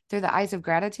world? Through the eyes of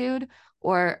gratitude,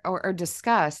 or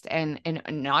disgust and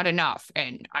not enough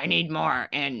and I need more,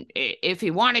 and if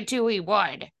he wanted to he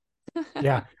would.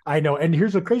 Yeah, I know. And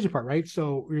here's the crazy part, right?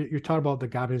 So you're talking about the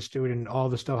God Institute and all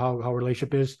the stuff, how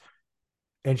relationship is,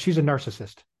 and she's a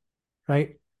narcissist,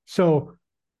 right? So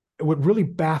what really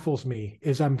baffles me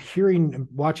is I'm hearing and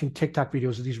watching TikTok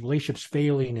videos of these relationships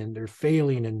failing and they're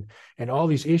failing and all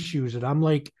these issues, and I'm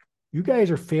like, you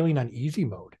guys are failing on easy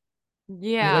mode.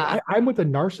 Right? Like Yeah, I'm with a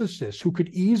narcissist who could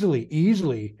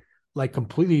easily like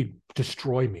completely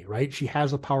destroy me, right? She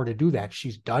has the power to do that.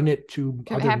 She's done it to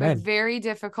could other have a men. very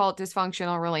difficult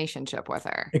dysfunctional relationship with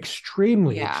her. Yeah,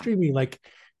 Extremely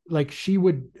like she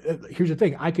would here's the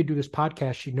thing, I could do this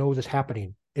podcast, she knows it's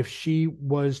happening. If she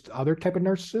was the other type of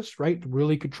narcissist, right,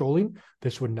 really controlling,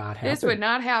 this would not this would happen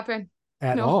not happen.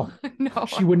 at No, all. no.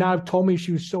 She would not have told me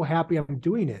she was so happy I'm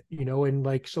doing it, and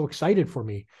like so excited for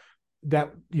me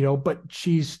that, but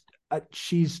she's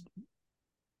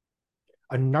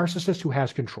a narcissist who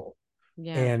has control.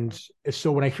 Yeah, And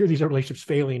so when I hear these relationships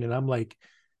failing, and I'm like,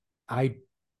 I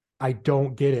I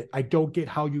don't get it. I don't get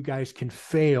how you guys can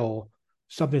fail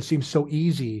something that seems so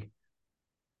easy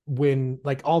when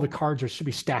like all the cards should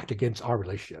be stacked against our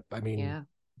relationship. I mean, yeah,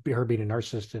 her being a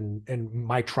narcissist and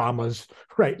my traumas,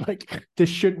 right? Like this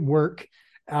shouldn't work.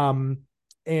 Um,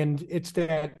 and it's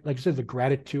that, like I said, the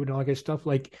gratitude and all that kind of stuff.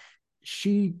 Like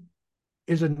she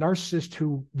is a narcissist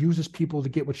who uses people to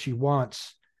get what she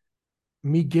wants.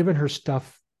 Me giving her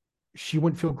stuff, she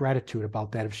wouldn't feel gratitude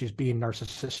about that if she's being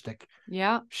narcissistic.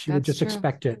 yeah, She would that's just true.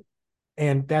 expect it.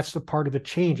 And that's the part of the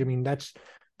change. I mean, that's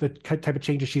the type of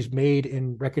changes she's made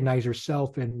and recognize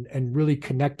herself and really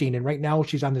connecting. And right now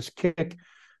she's on this kick.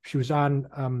 She was on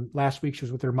last week. She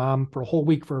was with her mom for a whole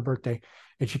week for her birthday.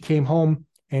 And she came home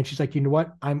and she's like, you know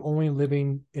what? I'm only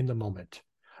living in the moment.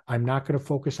 I'm not going to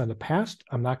focus on the past.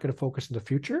 I'm not going to focus on the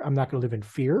future. I'm not going to live in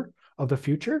fear of the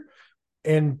future.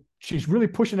 And she's really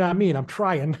pushing it on me and I'm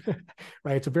trying.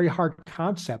 Right, it's a very hard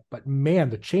concept, but man,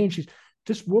 the change,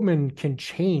 this woman can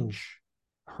change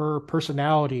her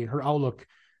personality and her outlook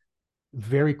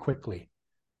very quickly.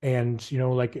 And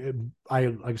like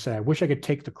I said, I wish I could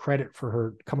take the credit for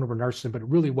her coming over narcissism, but it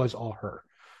really was all her.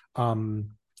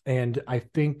 um and I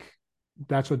think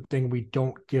that's one thing we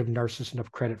don't give narcissists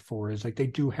enough credit for, is like they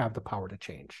do have the power to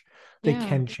change. They Yeah.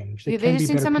 can change, they Yeah, they can be just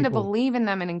need better someone to people. believe in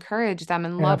them and encourage them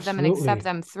and love them and accept Absolutely.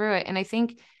 them through it. And I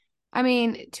think, I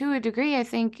mean, to a degree, I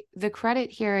think the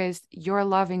credit here is your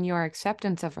love and your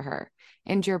acceptance of her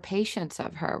and your patience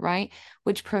of her, right?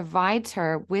 Which provides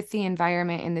her with the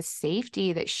environment and the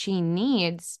safety that she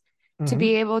needs to Mm-hmm.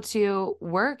 be able to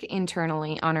work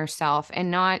internally on herself and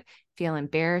not feel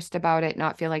embarrassed about it,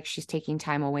 not feel like she's taking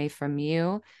time away from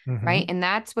you, right? Mm-hmm. And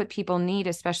that's what people need,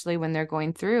 especially when they're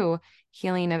going through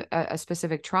healing a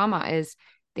specific trauma, is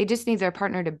they just need their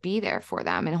partner to be there for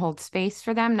them and hold space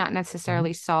for them, not Mm-hmm.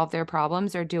 necessarily solve their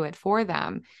problems or do it for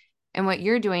them. And what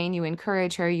you're doing, you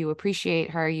encourage her, you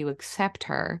appreciate her, you accept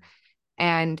her,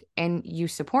 and you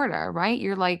support her, right?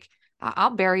 You're like,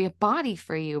 I'll bury a body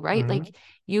for you, right? Mm-hmm. Like,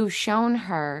 you've shown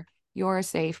her you're a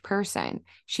safe person.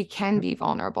 She can Yep. be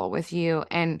vulnerable with you.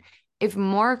 And if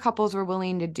more couples were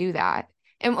willing to do that,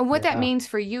 and what that Yeah. means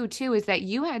for you too is that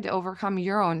you had to overcome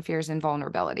your own fears and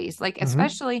vulnerabilities. Like, Mm-hmm.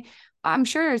 especially, I'm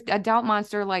sure a doubt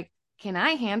monster, like, can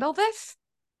I handle this?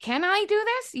 Can I do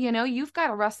this? You've got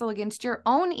to wrestle against your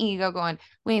own ego going,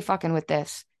 we ain't fucking with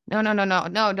this. No, no, no, no,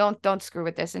 no, don't screw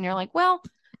with this. And you're like, well,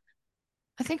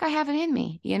 I think I have it in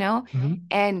me. Mm-hmm.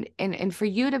 And for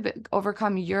you to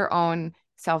overcome your own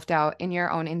self-doubt and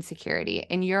your own insecurity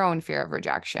and your own fear of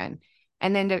rejection.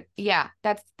 And then yeah,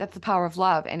 that's the power of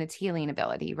love and its healing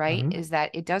ability, right? Mm-hmm. Is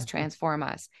that it does transform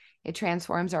us. It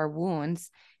transforms our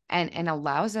wounds and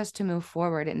allows us to move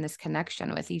forward in this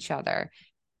connection with each other.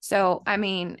 So, I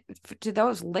mean, to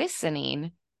those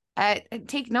listening,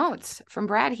 take notes from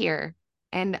Brad here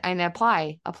and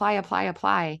apply.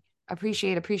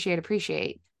 Appreciate, appreciate,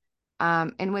 appreciate.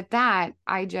 And with that,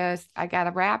 I got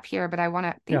a wrap here, but I want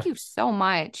to thank Yeah. you so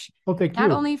much, Oh, thank not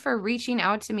you. only for reaching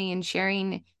out to me and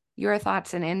sharing your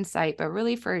thoughts and insight, but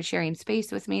really for sharing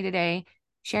space with me today,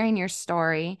 sharing your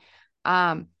story.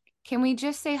 Um, can we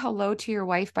just say hello to your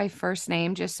wife by first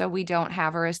name, just so we don't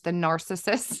have her as the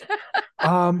narcissist?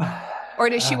 Um, Or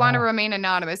does she want to remain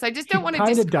anonymous? I just don't she want to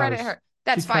kind of discredit does. her. She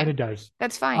That's kind fine. of does.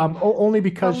 That's fine. Only The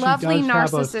because she lovely does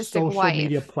have a narcissistic social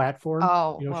media wife. platform.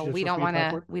 Oh, You know, well, she's a social media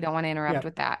platform. we don't want to Yeah. interrupt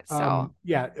with that. So,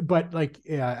 Yeah, but like,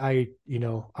 yeah,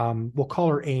 we'll call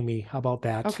her Amy. How about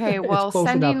that? okay, It's well, close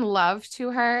enough. sending love to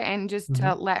her and just to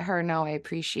Mhm. let her know I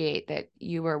appreciate that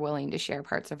you were willing to share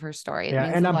parts of her story. It Yeah,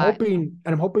 means a lot.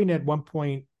 and I'm hoping at one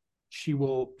point she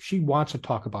wants to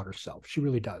talk about herself. She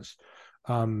really does.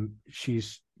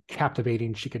 She's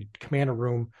captivating. She could command a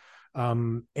room.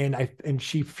 And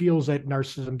she feels that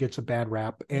narcissism gets a bad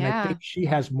rap. And I Yeah. think she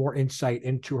has more insight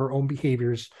into her own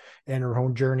behaviors and her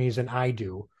own journeys than I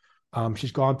do.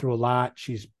 She's gone through a lot.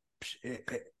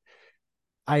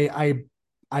 I,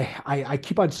 I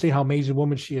keep on saying how amazing a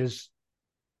woman she is,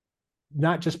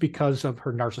 not just because of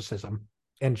her narcissism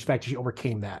and the fact that she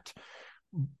overcame that,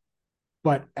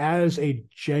 but as a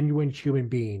genuine human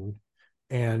being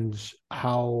and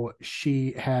how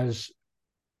she has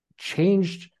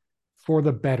changed for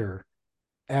the better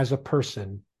as a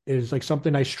person is like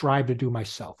something I strive to do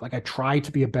myself. Like I try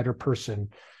to be a better person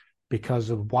because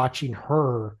of watching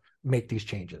her make these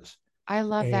changes. I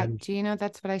love that. And Do you know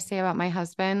that's what I say about my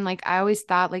husband? Like I always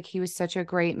thought like he was such a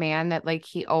great man that like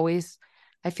he always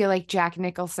I feel like Jack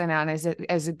Nicholson on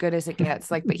as good as it gets.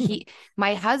 Like, but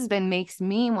my husband makes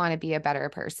me want to be a better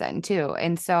person too.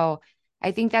 And so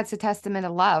I think that's a testament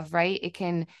of love, right? It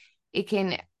can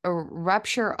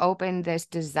rupture open this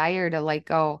desire to like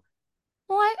go,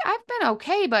 well, I've been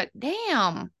okay, but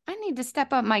damn, I need to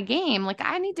step up my game. Like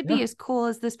I need to be yeah, as cool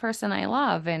as this person I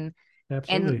love. And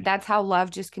absolutely. that's how love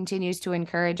just continues to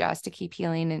encourage us to keep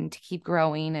healing and to keep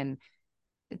growing and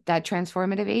that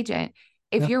transformative agent.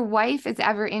 If Yeah. your wife is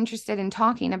ever interested in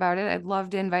talking about it, I'd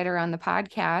love to invite her on the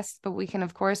podcast, but we can,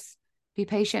 of course, be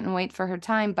patient and wait for her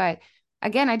time. But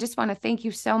again, I just want to thank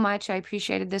you so much. I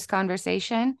appreciated this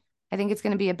conversation. I think it's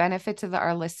going to be a benefit to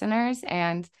our listeners.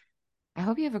 And I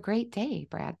hope you have a great day,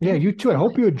 Brad. Yeah, Thank you you too. I so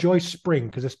hope much. you enjoy spring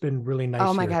because it's been really Oh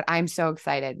nice my here. God, I'm so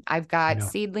excited. I've I got know.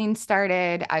 seedlings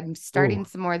started. I'm starting Oh,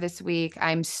 some more this week.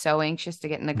 I'm so anxious to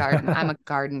get in the garden. I'm a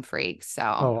garden freak, so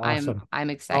oh, awesome. I'm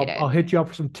I'll excited. hit you up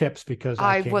for some tips because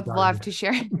I I can't would love garden. to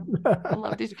share. I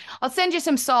love to. I'll send you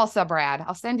some salsa, Brad.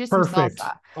 I'll send you some Perfect.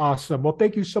 salsa. Awesome. Well,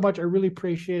 thank you so much. I really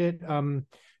appreciate it.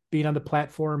 Being on the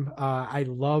platform. I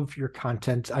love your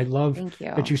content. I love Thank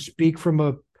that you. you speak from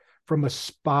a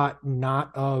spot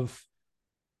not of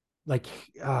like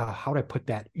how do I put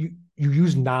that? You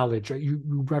use knowledge, right? You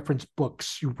reference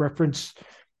books, you reference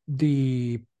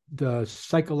the the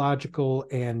psychological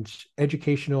and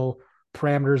educational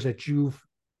parameters that you've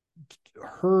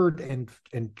heard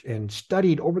and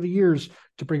studied over the years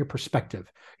to bring a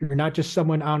perspective. You're not just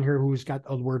someone on here who's got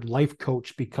a word life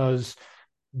coach because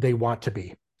they want to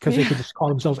be, because they Yeah. could just call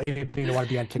themselves anything they want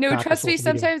to be on No, TikTok or trust me.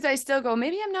 social media, Sometimes I still go,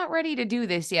 maybe I'm not ready to do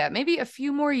this yet. Maybe a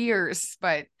few more years,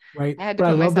 but right? I had to But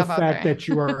I put love the myself out fact there. that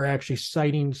you are actually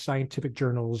citing scientific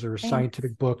journals or Thanks.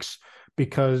 scientific books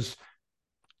because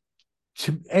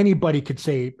anybody could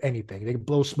say anything. They can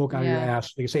blow smoke out of your Yeah.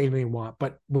 ass. They can say anything they want.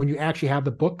 But when you actually have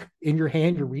the book in your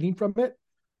hand, you're reading from it,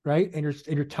 right? And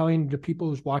you're telling the people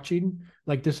who's watching,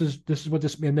 like this is what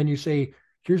this, and then you say,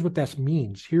 here's what that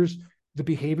means. Here's the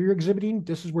behavior you're exhibiting.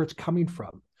 This is where it's coming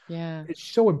from. Yeah. It's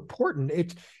so important.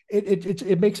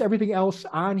 It makes everything else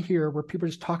on here where people are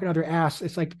just talking out their ass.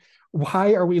 It's like,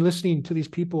 why are we listening to these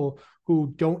people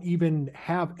who don't even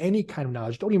have any kind of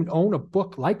knowledge, don't even own a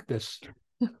book like this,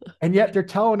 and yet they're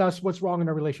telling us what's wrong in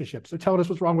our relationships. They're telling us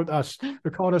what's wrong with us.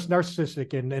 They're calling us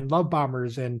narcissistic and love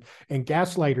bombers and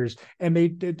gaslighters, and they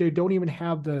don't even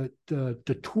have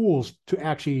the tools to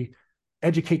actually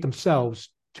educate themselves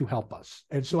to help us.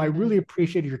 And so I Yeah. really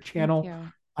appreciated your Thank channel.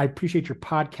 you. I appreciate your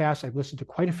podcast. I've listened to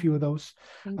quite a few of those.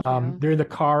 Thank you. They're in the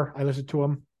car. I listen to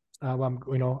them. On I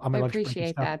my lunch break and appreciate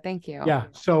stuff. that. Thank you. Yeah.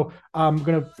 So I'm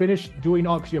gonna finish doing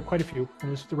all because you have quite a few.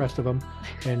 And listen to the rest of them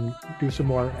and do some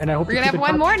more. And I hope We're to gonna keep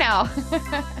have in one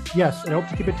touch. more now. Yes, and I hope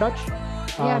to keep in touch.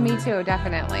 Yeah, me Um, too.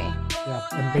 Definitely.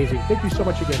 yeah, amazing. Thank you so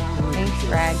much again. I really Thanks, appreciate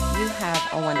Brad. You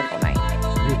have a wonderful night.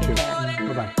 it. You Take too.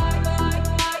 care. Bye bye.